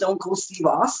look like Stone Cold Steve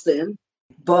Austin.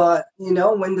 But,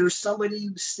 when there's somebody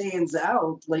who stands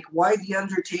out, like why The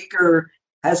Undertaker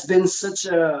has been such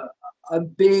a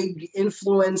big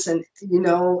influence and,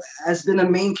 has been a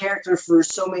main character for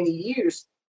so many years,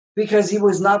 because he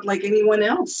was not like anyone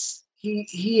else.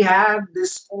 He had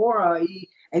this aura,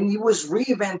 and he was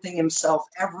reinventing himself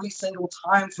every single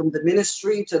time, from the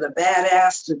Ministry to the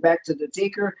Badass to back to the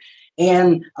Taker.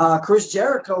 And Chris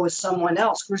Jericho is someone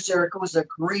else. Chris Jericho is a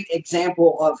great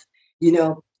example of,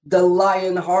 the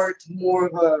Lionheart, more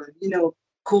of a,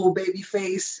 cool baby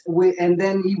face. And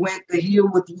then he went the heel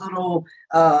with little,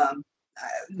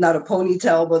 not a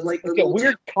ponytail, but like a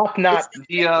weird top knot.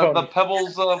 The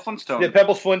Pebbles Flintstone. The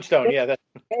Pebbles Flintstone, yeah.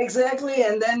 Exactly.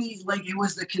 And then he's like, it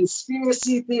was the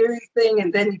conspiracy theory thing,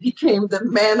 and then he became the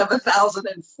man of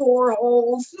 1,004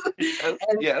 holes.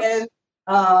 Yes.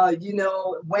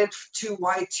 Went to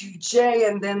Y2J,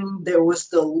 and then there was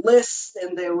the list,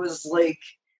 and there was like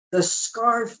the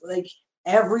scarf, like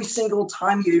every single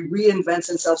time he reinvents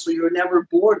himself, so you're never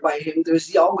bored by him.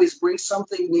 He always brings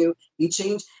something new. He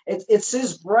changed it's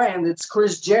his brand. It's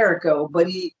Chris Jericho, but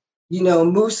he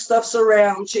moves stuffs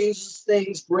around, changes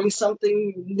things, brings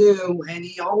something new, and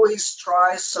he always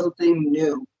tries something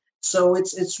new. So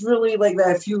it's really like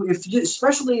that. If you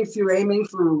especially if you're aiming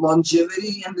for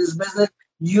longevity in this business,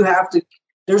 you have to.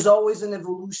 There's always an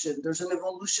evolution. There's an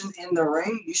evolution in the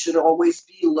ring. You should always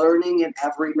be learning in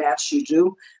every match you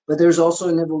do. But there's also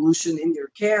an evolution in your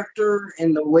character,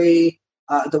 in the way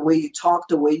you talk,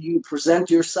 the way you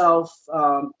present yourself.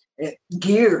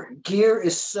 Gear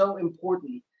is so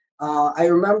important. I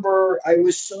remember I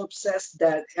was so obsessed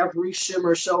that every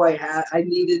Shimmer show I had, I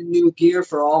needed new gear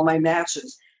for all my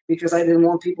matches, because I didn't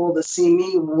want people to see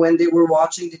me when they were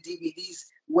watching the DVDs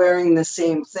wearing the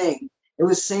same thing. It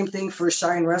was the same thing for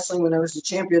Shine Wrestling when I was the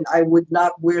champion. I would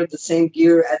not wear the same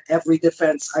gear at every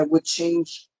defense. I would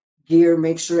change gear,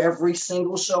 make sure every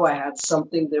single show I had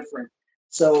something different.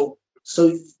 So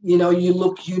you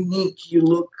look unique. You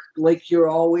look like you're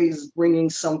always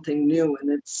bringing something new, and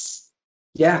it's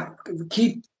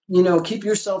keep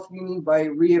yourself unique by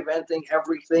reinventing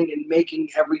everything and making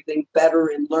everything better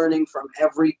and learning from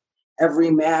every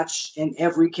match and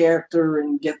every character,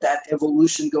 and get that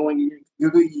evolution going.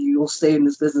 You'll stay in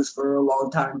this business for a long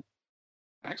time.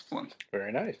 Excellent.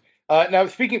 Very nice. Now,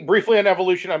 speaking briefly on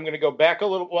Evolution, I'm going to go back a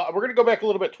little. Well, we're going to go back a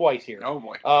little bit twice here. Oh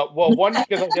boy. Well, one,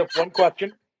 because I have one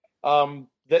question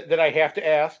that I have to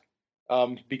ask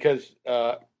because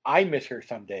I miss her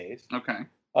some days. Okay.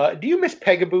 Do you miss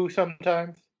Pegaboo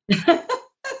sometimes?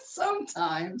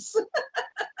 Sometimes.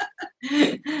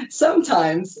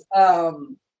 Sometimes.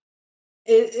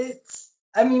 It's.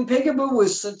 I mean, Pegaboo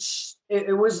was such.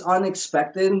 It was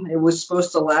unexpected. It was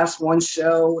supposed to last one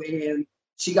show, and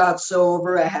she got so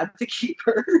over, I had to keep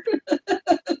her.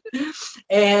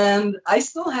 And I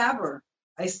still have her.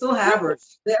 She's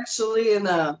actually in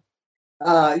a,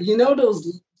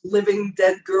 those living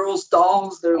dead girls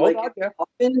dolls. They're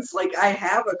coffins. Like, I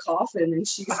have a coffin, and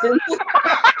she's in.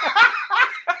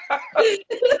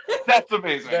 That's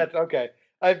amazing. That's okay.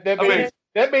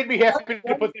 That made me happy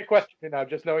to put the question in now,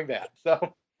 just knowing that.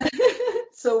 So.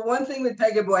 So one thing with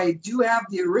Pegaboo, I do have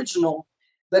the original,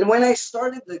 but when I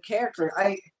started the character,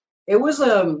 it was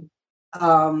a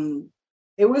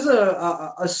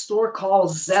store called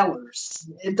Zellers.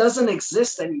 It doesn't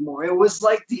exist anymore. It was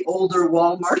like the older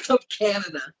Walmart of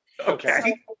Canada.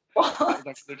 Okay. So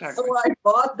I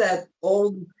bought that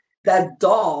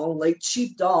doll, like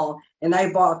cheap doll, and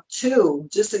I bought two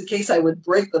just in case I would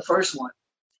break the first one.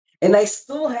 And I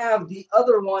still have the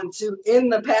other one too in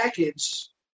the package.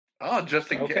 Oh,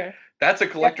 just in case. That's a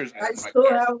collector's item. I still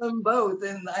have them both,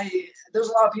 and there's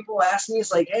a lot of people ask me,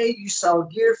 it's like, hey, you sell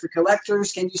gear for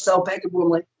collectors? Can you sell Pegaboo? I'm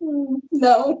like,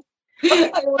 no.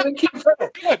 I want to keep her.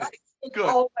 Good.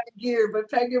 All my gear,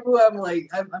 but Pegaboo, I'm like,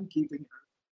 I'm keeping her.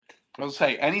 I'll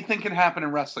say anything can happen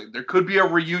in wrestling. There could be a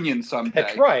reunion someday.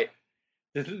 That's right.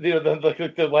 This is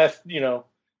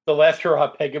the last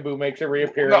hurrah, Pegaboo makes a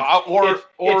reappearance.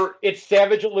 No, it's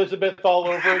Savage Elizabeth all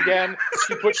over again.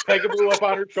 She puts Pegaboo up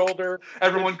on her shoulder.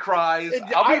 Everyone cries.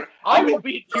 I would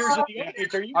be in tears at the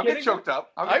audience. Are you I'll kidding? Get choked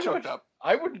up.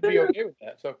 I wouldn't be okay with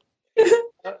that. So,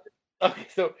 okay.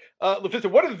 So, LaFista,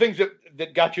 one of the things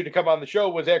that got you to come on the show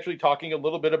was actually talking a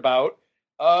little bit about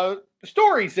the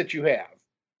stories that you have.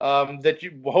 That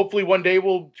you hopefully one day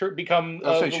will become.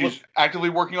 She's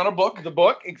actively working on a book. The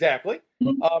book, exactly.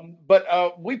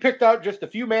 But we picked out just a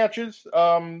few matches.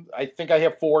 I think I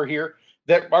have 4 here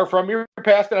that are from your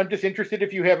past, and I'm just interested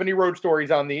if you have any road stories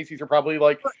on these. These are probably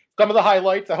like some of the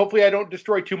highlights. Hopefully, I don't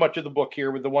destroy too much of the book here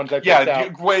with the ones I picked out.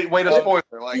 Yeah, way to spoiler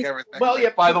like everything. Well,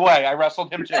 yeah. By the way, I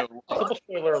wrestled him too.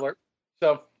 Spoiler alert.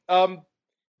 So,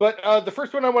 but the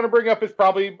first one I want to bring up is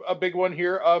probably a big one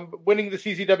here. Winning the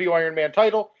CZW Iron Man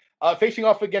title. Facing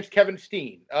off against Kevin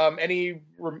Steen. Any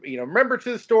remembrance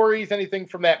of the stories? Anything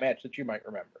from that match that you might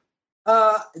remember?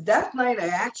 That night, I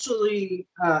actually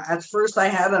at first I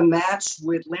had a match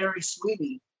with Larry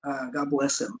Sweeney. God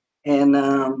bless him. And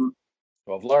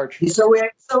 12 large. So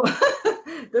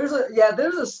there's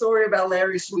a story about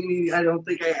Larry Sweeney. I don't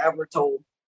think I ever told.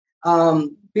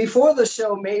 Before the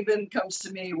show, Maven comes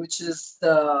to me, which is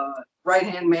the right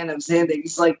hand man of Zandig.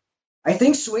 He's like, I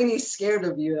think Sweeney's scared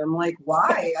of you. I'm like,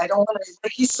 why? I don't want to,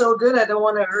 like, he's so good. I don't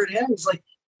want to hurt him. He's like,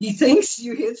 he thinks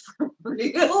you hit for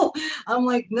real. I'm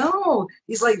like, no.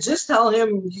 He's like, just tell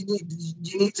him you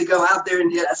need to go out there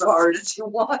and hit as hard as you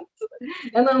want.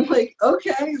 And I'm like,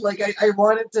 okay. Like, I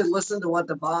wanted to listen to what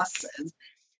the boss says.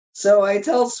 So I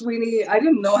tell Sweeney, I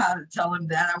didn't know how to tell him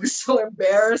that. I was so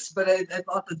embarrassed, but I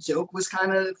thought the joke was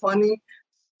kind of funny.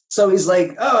 So he's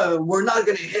like, oh, we're not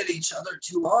going to hit each other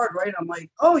too hard, right? I'm like,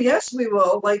 oh, yes, we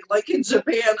will. Like in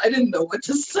Japan, I didn't know what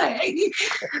to say.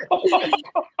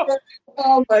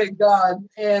 Oh, my God.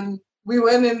 And we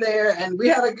went in there, and we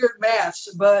had a good match.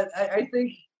 But I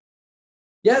think,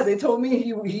 yeah, they told me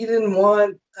he didn't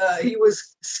want, he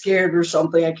was scared or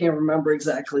something. I can't remember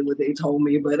exactly what they told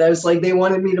me. But I was like, they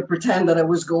wanted me to pretend that I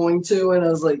was going to. And I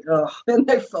was like, oh,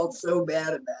 and I felt so bad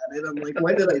about it. I'm like,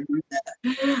 why did I do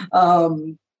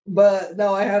that? But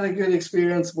no, I had a good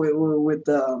experience with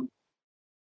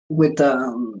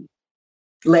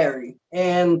Larry.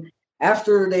 And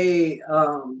after they,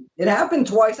 it happened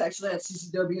twice actually at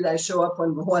CCW that I show up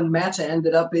on one match I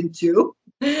ended up in 2.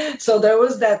 So there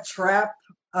was that trap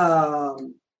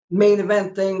main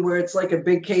event thing where it's like a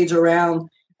big cage around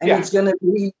and it's going to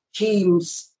be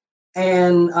teams.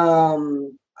 And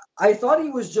I thought he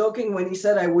was joking when he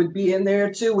said I would be in there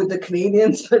too with the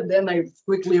Canadians, but then I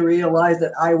quickly realized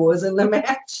that I was in the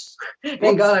match.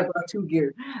 Thank God I brought 2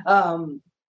 gear.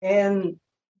 And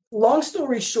long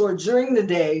story short, during the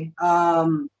day,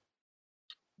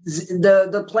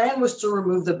 the plan was to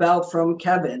remove the belt from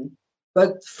Kevin,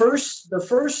 but the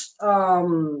first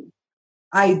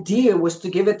idea was to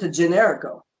give it to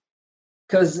Generico.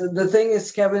 Because the thing is,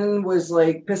 Kevin was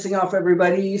like pissing off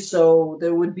everybody, so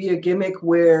there would be a gimmick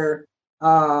where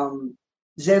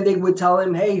Zandig would tell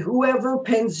him, hey, whoever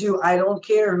pins you, I don't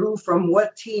care who, from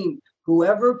what team,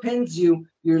 whoever pins you,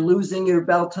 you're losing your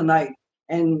belt tonight.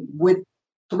 And with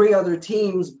 3 other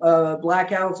teams,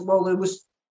 Blackouts, well,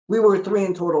 we were 3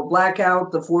 in total,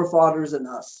 Blackout, the Forefathers, and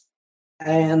us.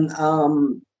 And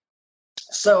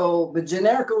so the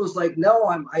Generico was like, no,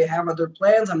 I have other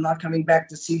plans. I'm not coming back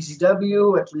to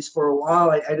CZW, at least for a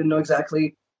while. I didn't know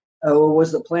exactly what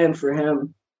was the plan for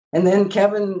him. And then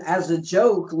Kevin, as a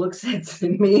joke, looks at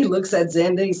me, looks at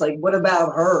Zandig, he's like, what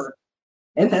about her?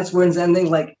 And that's when Zandig's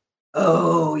like,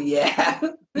 oh, yeah.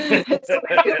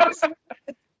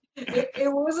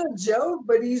 It was a joke,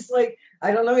 but he's like,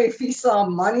 I don't know if he saw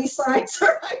money signs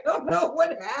or I don't know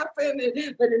what happened.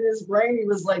 But in his brain, he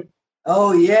was like,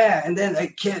 oh, yeah. And then,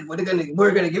 hey, kid, we're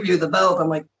gonna give you the belt. I'm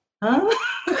like, huh?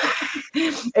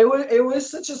 It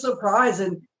was such a surprise.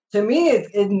 And to me,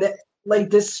 it like,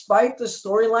 despite the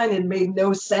storyline, it made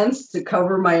no sense to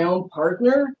cover my own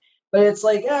partner. But it's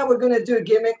like, yeah, we're going to do a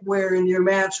gimmick where in your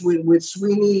match with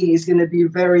Sweeney, he's going to be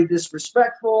very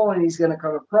disrespectful and he's going to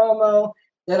cut a promo.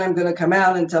 Then I'm going to come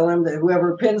out and tell him that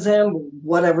whoever pins him,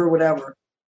 whatever.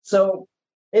 So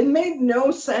it made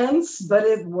no sense, but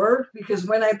it worked because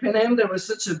when I pinned him, there was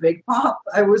such a big pop.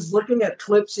 I was looking at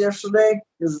clips yesterday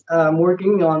because I'm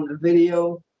working on a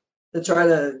video to try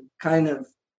to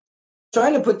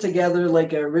trying to put together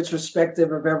like a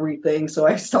retrospective of everything. So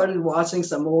I started watching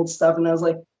some old stuff and I was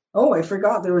like, oh, I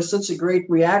forgot there was such a great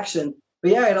reaction.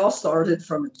 But yeah, it all started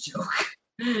from a joke.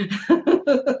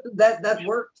 that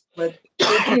worked. But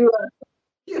thank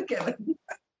you, Kevin.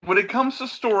 When it comes to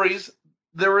stories,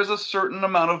 there is a certain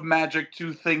amount of magic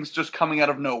to things just coming out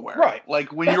of nowhere. Right.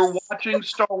 Like when you're watching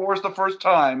Star Wars the first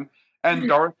time and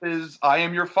Darth is, I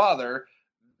am your father,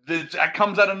 that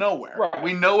comes out of nowhere. Right.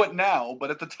 We know it now,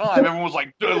 but at the time, everyone was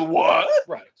like, what?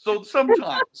 Right. So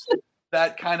sometimes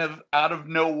that kind of out of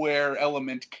nowhere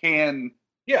element can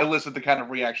elicit the kind of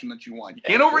reaction that you want. You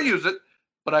can't overuse it,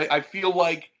 but I feel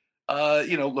like,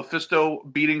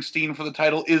 Lufisto beating Steen for the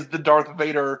title is the Darth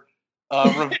Vader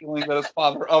revealing that his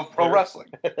father of pro wrestling.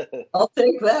 I'll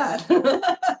take that.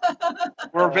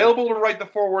 We're available to write the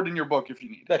foreword in your book if you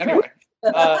need. That's anyway.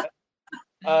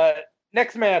 Right.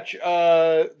 Next match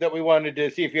that we wanted to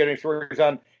see if you had any stories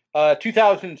on.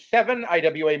 2007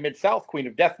 IWA Mid-South Queen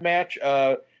of Death match,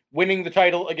 winning the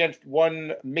title against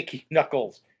one Mickey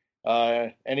Knuckles.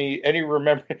 Any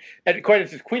remember? And quite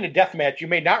as Queen of Death match, you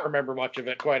may not remember much of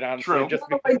it. Quite honestly,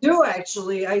 True. I do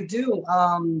actually. I do.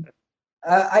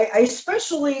 I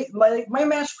especially my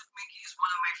match with Mickey is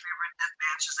one of my favorite death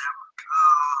matches ever.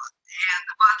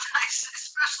 But I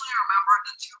especially remember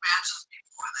the 2 matches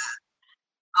before that.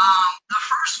 The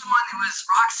first one, it was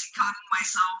Roxy Cotton,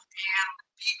 myself, and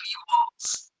BB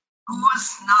Waltz, who was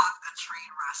not a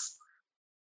trained wrestler.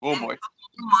 Oh boy!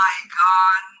 Oh my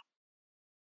God,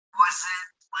 was it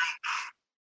like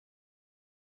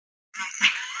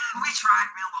we tried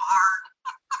real hard,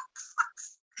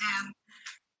 and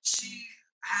she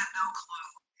had no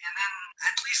clue. And then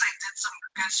at least I did some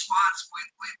good spots with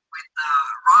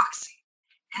Roxy.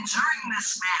 And during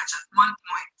this match, at one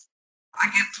point,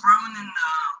 I get thrown in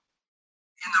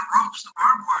the ropes, the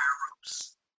barbed wire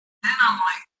ropes. Then I'm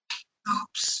like,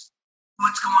 oops,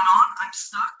 what's going on? I'm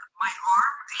stuck. My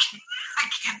arm,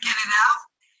 I can't get it out.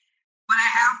 But I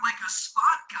have like a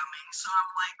spot coming, so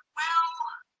I'm like, well,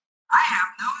 I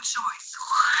have no choice.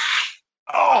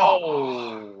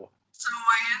 Oh. So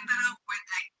I ended up with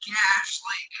a gash,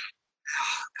 like,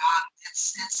 oh God,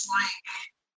 it's like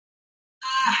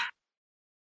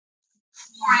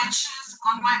 4 inches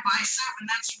on my bicep, and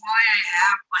that's why I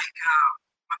have like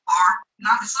a bar.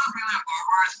 It's not really a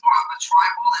bar, it's more of a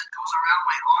tribal that goes around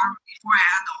my arm. Before I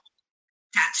had the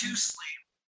tattoo sleeve,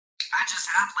 I just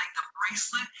had like the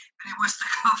bracelet, and it was to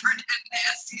cover that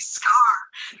nasty scar.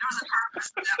 There was a purpose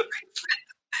to that bracelet.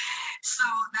 So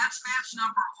that's match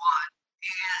number 1.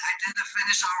 And I did the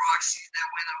finish on Roxy. That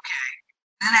went okay.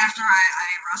 Then after I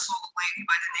wrestled a lady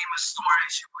by the name of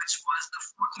Storage, which was the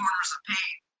 4 Corners of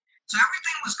Pain. So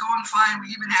everything was going fine. We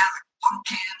even had a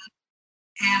pumpkin.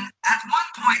 And at one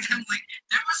point, I'm like,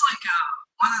 there was like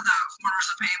one of the Corners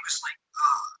of Pain was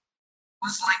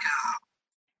like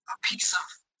a piece of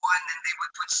wood, and they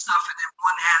would put stuff in it.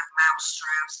 One had mouse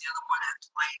straps, the other one had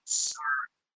plates, or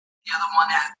the other one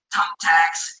had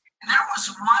thumbtacks. And there was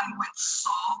one with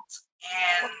salt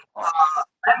and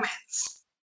lemons.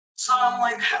 So I'm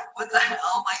like, what the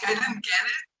hell? Like, I didn't get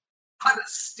it. What a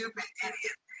stupid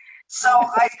idiot. So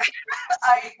I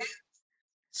hit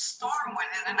Storm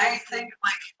with it, and I think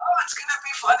like, oh, it's gonna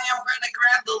be funny. I'm gonna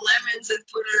grab the lemons and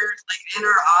put her like in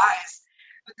her eyes.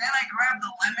 But then I grab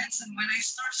the lemons, and when I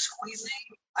start squeezing,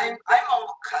 I'm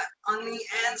all cut on the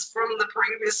ends from the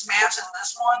previous match and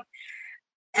this one.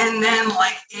 And then,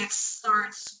 like, it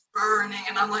starts burning,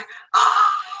 and I'm like,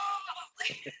 ah!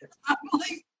 I'm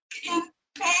like in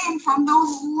pain from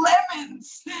those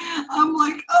lemons. I'm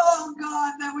like, oh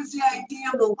God, that was the idea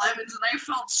of the lemons, and I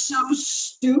felt so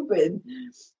stupid.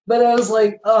 But I was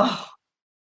like, oh.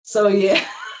 So, yeah.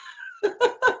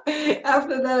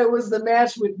 After that, it was the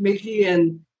match with Mickey,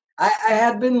 and I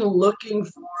had been looking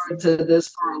forward to this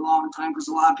for a long time because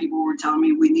a lot of people were telling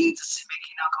me we need to see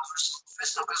Mickey Knuckles versus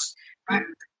Fisto because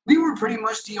we were pretty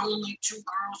much the only two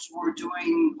girls who were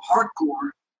doing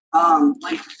hardcore.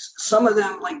 Like some of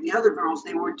them, like the other girls,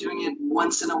 they were doing it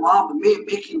once in a while, but me and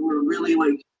Mickey were really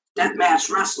like deathmatch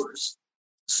wrestlers.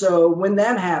 So when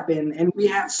that happened, and we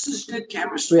had such good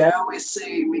chemistry, I always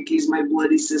say Mickey's my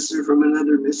bloody sister from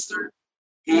another mister.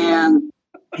 And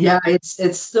yeah,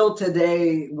 it's still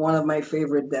today one of my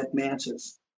favorite death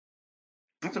matches.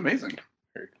 That's amazing.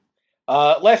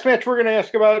 Last match we're going to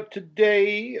ask about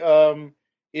today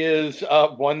is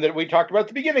one that we talked about at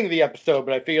the beginning of the episode,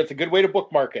 but I feel it's a good way to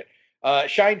bookmark it.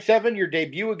 Shine 7, your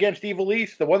debut against Evil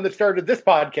East, the one that started this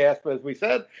podcast, but as we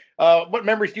said, what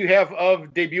memories do you have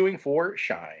of debuting for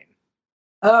Shine?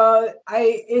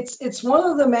 It's one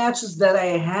of the matches that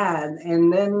I had,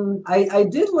 and then I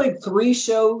did like 3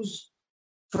 shows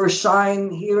for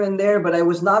Shine here and there, but I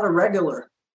was not a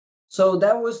regular. So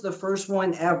that was the first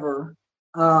one ever.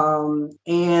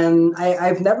 And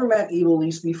I've never met Evil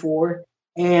East before.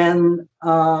 And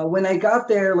when I got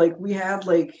there, like we had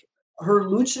like her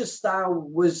lucha style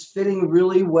was fitting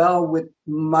really well with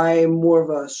my more of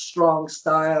a strong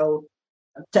style,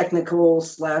 technical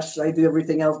 / I do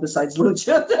everything else besides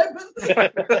lucha.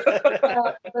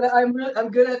 But I'm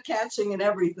good at catching and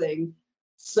everything.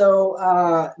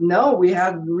 So no, we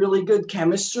had really good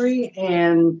chemistry,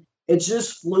 and it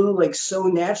just flew like so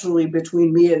naturally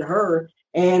between me and her.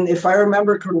 And if I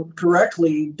remember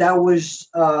correctly, that was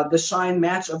the Shine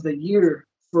match of the year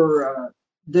for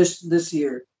this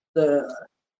year.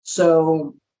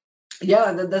 So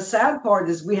yeah, the sad part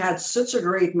is we had such a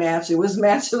great match. It was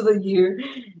match of the year,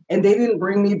 and they didn't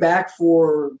bring me back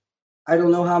for I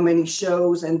don't know how many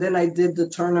shows. And then I did the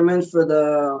tournament for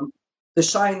the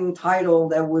Shine title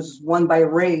that was won by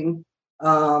Rain.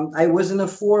 I was in a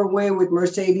 4-way with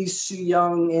Mercedes, Su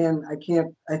Young, and I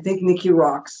think Nikki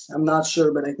Rocks. I'm not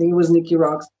sure, but I think it was Nikki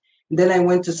Rocks. And then I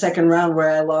went to second round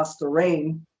where I lost to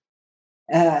Rain.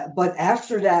 But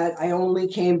after that, I only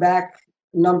came back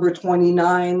number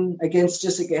 29 against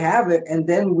Jessica Havoc. And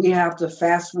then we have to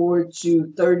fast forward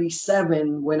to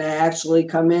 37 when I actually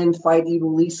come in, fight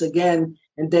Evil East again.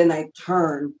 And then I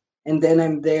turn, and then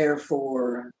I'm there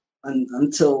for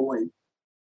until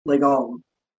like all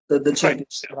the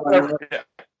championship.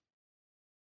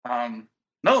 Yeah.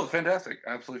 No, fantastic.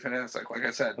 Absolutely fantastic. Like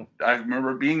I said, I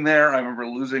remember being there. I remember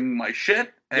losing my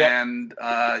shit. And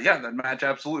that match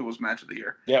absolutely was match of the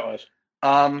year. Yeah, it was.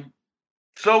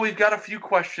 So we've got a few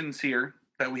questions here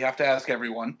that we have to ask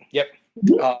everyone. Yep.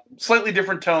 Slightly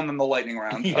different tone than the lightning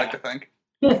round, I like to think.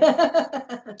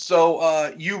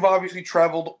 So you've obviously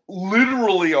traveled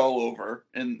literally all over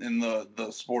in the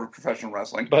sport of professional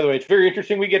wrestling. By the way, it's very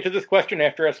interesting we get to this question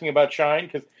after asking about Shine,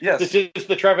 because this is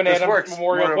the Trevin Adams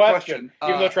Memorial question,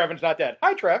 even though Trevin's not dead.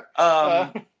 Hi, Trev.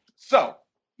 So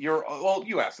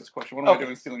you asked this question. What am I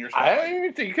doing stealing your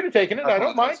spotlight? You could have taken it. I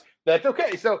don't mind. That's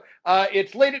okay. So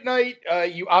it's late at night.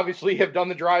 You obviously have done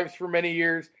the drives for many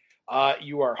years.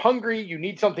 You are hungry. You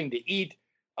need something to eat.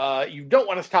 You don't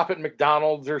want to stop at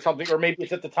McDonald's or something, or maybe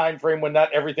it's at the time frame when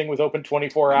not everything was open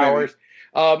 24 hours.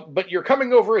 But you're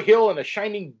coming over a hill and a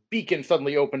shining beacon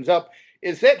suddenly opens up.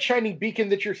 Is that shining beacon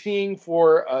that you're seeing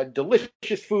for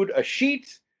delicious food a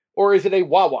Sheetz, or is it a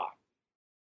Wawa?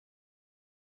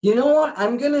 You know what?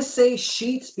 I'm going to say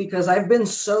Sheetz because I've been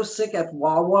so sick at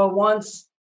Wawa once.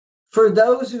 For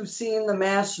those who've seen the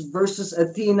match versus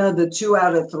Athena, the 2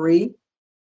 out of 3,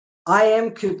 I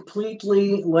am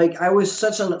completely I was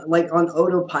on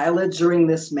autopilot during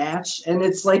this match, and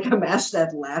it's like a match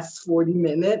that lasts 40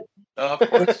 minutes. Of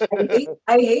course.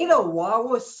 I hate a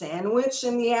Wawa sandwich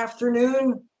in the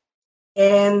afternoon,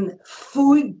 and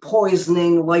food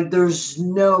poisoning like there's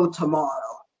no tomorrow.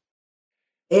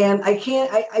 And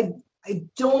I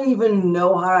don't even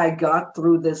know how I got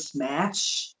through this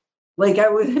match. Like I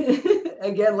would,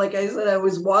 again, like I said, I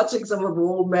was watching some of the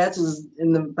old matches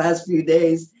in the past few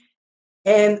days,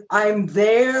 and I'm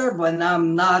there, but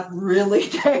I'm not really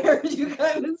there. You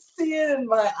kind of see it in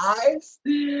my eyes.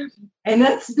 And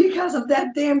that's because of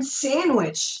that damn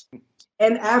sandwich.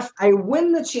 And after I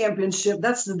win the championship,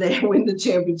 that's the day I win the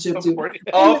championship too.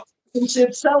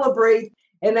 Championship, celebrate.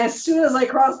 And as soon as I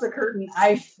crossed the curtain,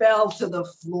 I fell to the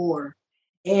floor.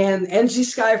 And Angie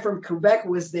Sky from Quebec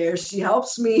was there. She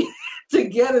helps me to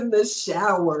get in the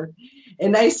shower.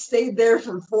 And I stayed there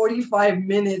for 45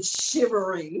 minutes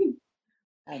shivering.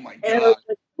 Oh my God. And I was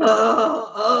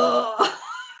like,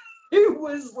 it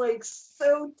was like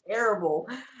so terrible.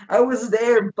 I was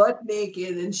there butt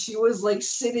naked and she was like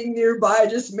sitting nearby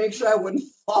just to make sure I wouldn't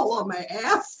fall on my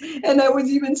ass. And I was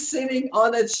even sitting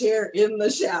on a chair in the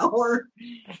shower.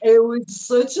 It was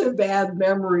such a bad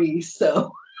memory.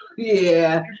 So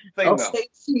yeah, I'll take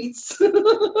seats.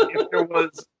 If there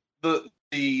was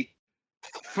the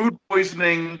food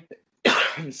poisoning,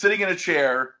 sitting in a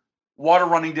chair, water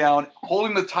running down,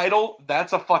 holding the title,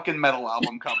 that's a fucking metal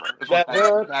album cover.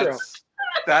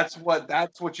 That's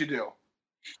what you do.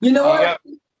 You know what?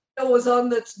 It was on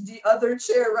the other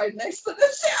chair right next to the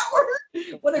shower.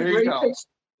 What a great picture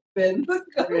been.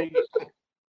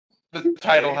 The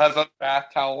title has a bath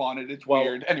towel on it. It's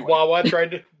weird. Anyway.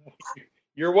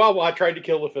 Your Wawa tried to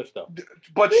kill Lufisto.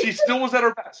 But she still was at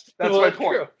her best. That's my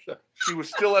point. True. She was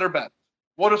still at her best.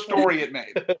 What a story it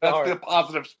made. That's the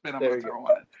positive spin I'm going to throw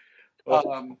on it.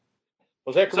 Well,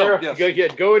 Zach Cabrera,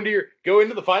 go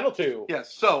into the final two.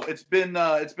 Yes. So it's been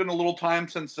a little time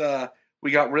since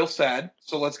we got real sad.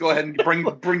 So let's go ahead and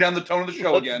bring down the tone of the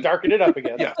show again. Darken it up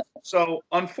again. Yeah. So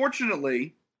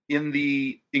unfortunately, in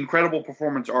the incredible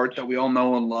performance art that we all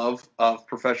know and love of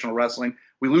professional wrestling,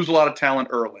 we lose a lot of talent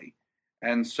early.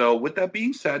 And so, with that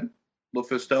being said,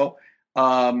 Lufisto,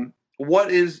 who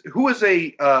is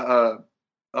a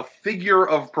figure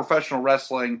of professional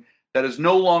wrestling that is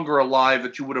no longer alive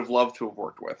that you would have loved to have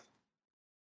worked with?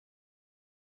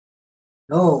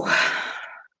 Oh.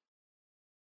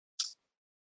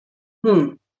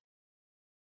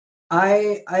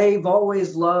 I've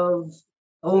always loved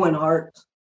Owen Hart.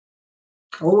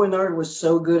 Owen Hart was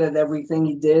so good at everything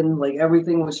he did. Like,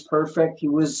 everything was perfect. He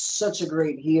was such a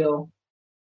great heel.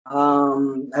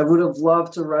 I would have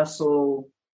loved to wrestle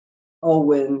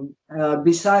Owen.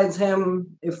 Besides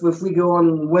him, if we go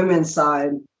on women's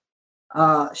side,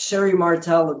 Sherry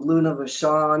Martel at Luna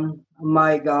Vachon,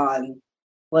 my God.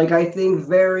 Like, I think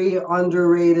very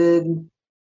underrated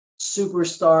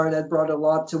superstar that brought a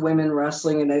lot to women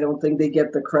wrestling, and I don't think they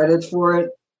get the credit for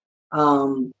it.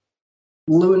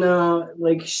 Luna,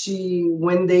 like,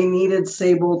 when they needed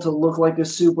Sable to look like a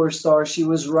superstar, she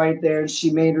was right there, and she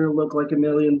made her look like $1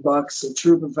 million, a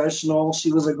true professional.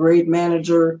 She was a great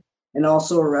manager and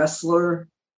also a wrestler.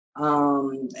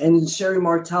 And Sherry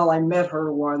Martel, I met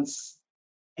her once,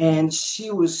 and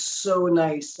she was so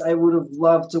nice. I would have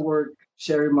loved to work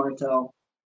Sherry Martel.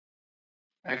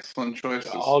 Excellent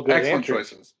choices. All good Excellent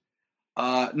choices.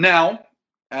 Now,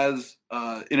 as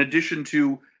in addition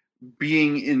to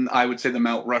being in, I would say, the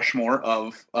Mount Rushmore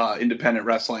of independent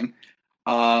wrestling,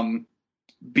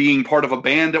 being part of a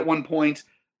band at one point,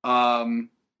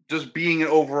 just being an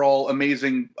overall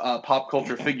amazing pop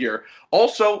culture figure.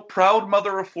 Also, proud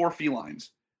mother of 4 felines.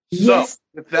 Yes. So,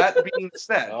 with that being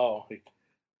said,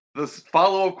 the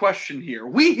follow-up question here.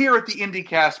 We here at the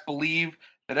IndieCast believe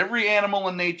that every animal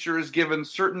in nature is given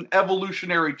certain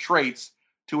evolutionary traits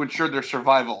to ensure their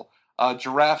survival.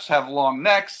 Giraffes have long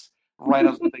necks,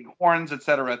 rhinos with big horns,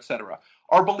 etc., etc.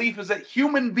 Our belief is that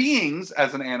human beings,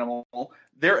 as an animal,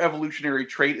 their evolutionary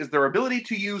trait is their ability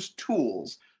to use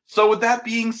tools. So with that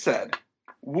being said,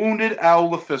 Wounded Owl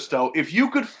Lufisto, if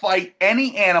you could fight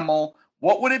any animal,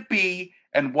 what would it be,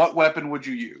 and what weapon would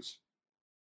you use?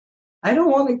 I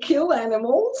don't want to kill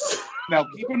animals. Now,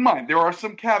 keep in mind, there are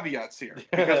some caveats here,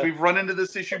 because we've run into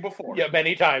this issue before. Yeah,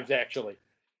 many times, actually.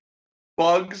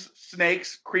 Bugs,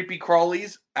 snakes, creepy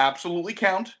crawlies absolutely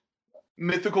count.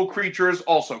 Mythical creatures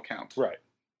also count. Right.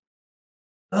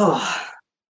 Oh,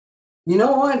 you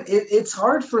know what? It's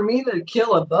hard for me to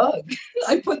kill a bug.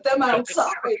 I put them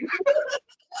outside.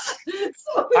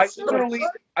 So I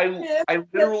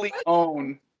literally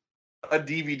own a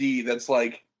DVD that's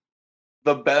like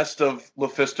the best of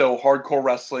Lufisto Hardcore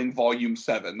Wrestling Volume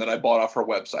 7 that I bought off her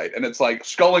website. And it's like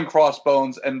Skull and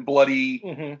Crossbones and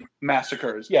bloody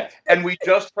massacres. Yes. And we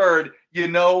just heard,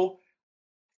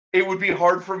 it would be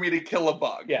hard for me to kill a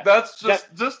bug. Yeah. That's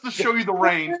just to show you the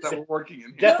range that we're working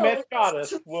in here. Deathmatch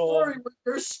Goddess will...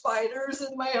 There's spiders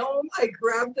in my home. I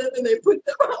grabbed them and I put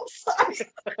them outside.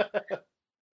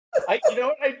 I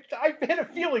had a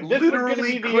feeling this literally was going to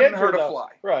be the couldn't answer, hurt though. a fly.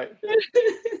 Right.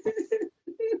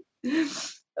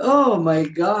 Oh my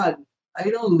God. I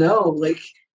don't know. Like,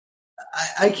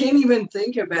 I can't even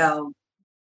think about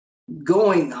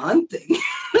going hunting.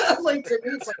 Like, to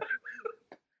me,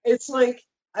 it's like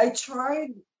I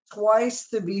tried twice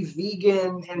to be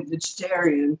vegan and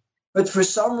vegetarian, but for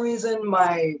some reason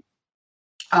my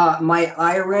my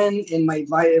iron and my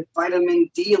vitamin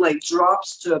D like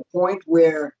drops to a point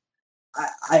where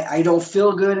I don't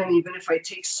feel good, and even if I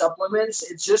take supplements,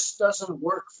 it just doesn't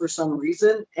work for some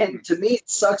reason. And to me, it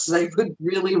sucks. I would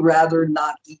really rather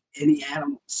not eat any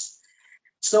animals.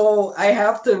 So I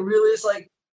have to really just like,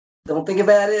 don't think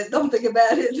about it. Don't think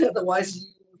about it.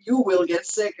 Otherwise, you will get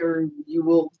sick or you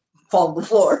will fall on the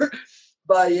floor.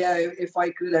 But yeah, if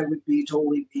I could, I would be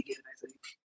totally vegan, I think.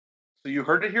 So you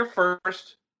heard it here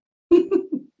first.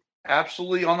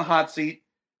 Absolutely on the hot seat.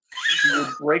 She would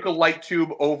break a light tube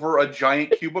over a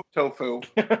giant cube of tofu.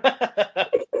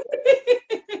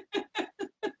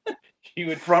 She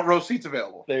would front row seats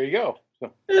available. There you go.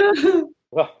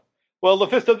 Well,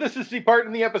 LuFisto, this is the part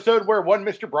in the episode where one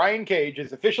Mr. Brian Cage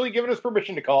has officially given us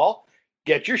permission to call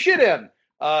Get Your Shit In.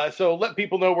 So let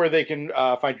people know where they can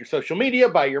find your social media,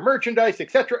 buy your merchandise,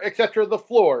 etc., etc. The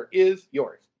floor is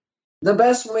yours. The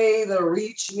best way to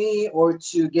reach me or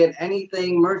to get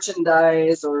anything,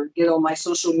 merchandise, or get on my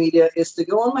social media is to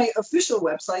go on my official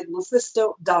website,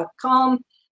 lufisto.com.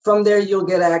 From there, you'll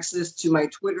get access to my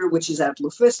Twitter, which is at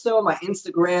Lufisto, my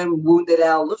Instagram, Wounded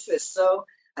Al Lufisto.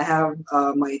 I have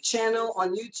my channel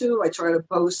on YouTube. I try to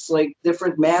post like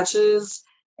different matches.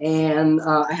 And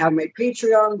I have my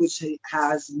Patreon, which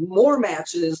has more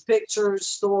matches, pictures,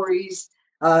 stories.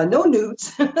 No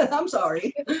nudes. I'm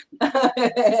sorry.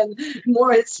 And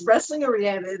more, it's wrestling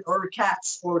oriented or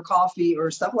cats or coffee or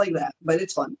stuff like that. But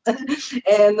it's fun.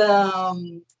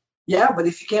 And yeah, but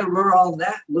if you can't remember all of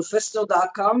that,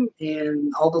 Lufisto.com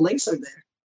and all the links are there.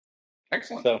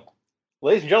 Excellent. So,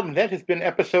 ladies and gentlemen, that has been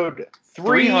episode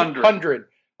 300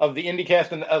 of the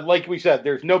IndieCast. And like we said,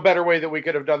 there's no better way that we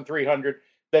could have done 300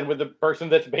 than with the person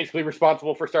that's basically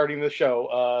responsible for starting the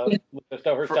show,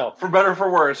 Lufisto herself. For better or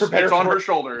for worse. It's on her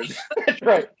shoulders. That's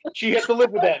right. She has to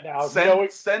live with that now.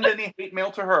 Send any hate mail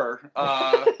to her.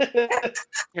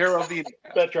 Care of the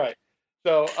IndieCast. That's right.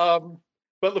 So,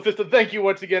 but LuFisto, thank you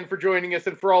once again for joining us,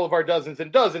 and for all of our dozens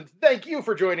and dozens, thank you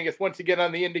for joining us once again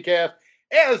on the IndieCast.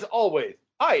 As always,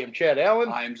 I am Chad Allen.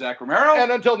 I am Zach Romero.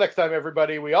 And until next time,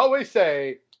 everybody, we always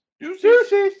say,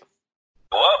 deuces.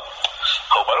 Well,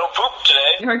 hope I don't poop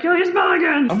today. Hercules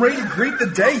Mulligan. I'm ready to greet the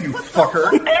day, you fucker.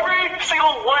 Every single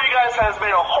one of you guys has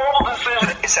made a horrible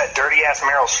decision. It's that dirty-ass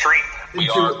Meryl Streep.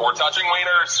 We're touching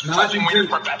wieners. Touching wieners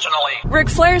professionally. Ric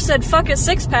Flair said fuck a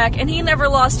six-pack, and he never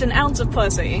lost an ounce of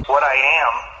pussy. What I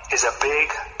am is a big,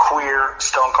 queer,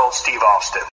 Stone Cold Steve Austin.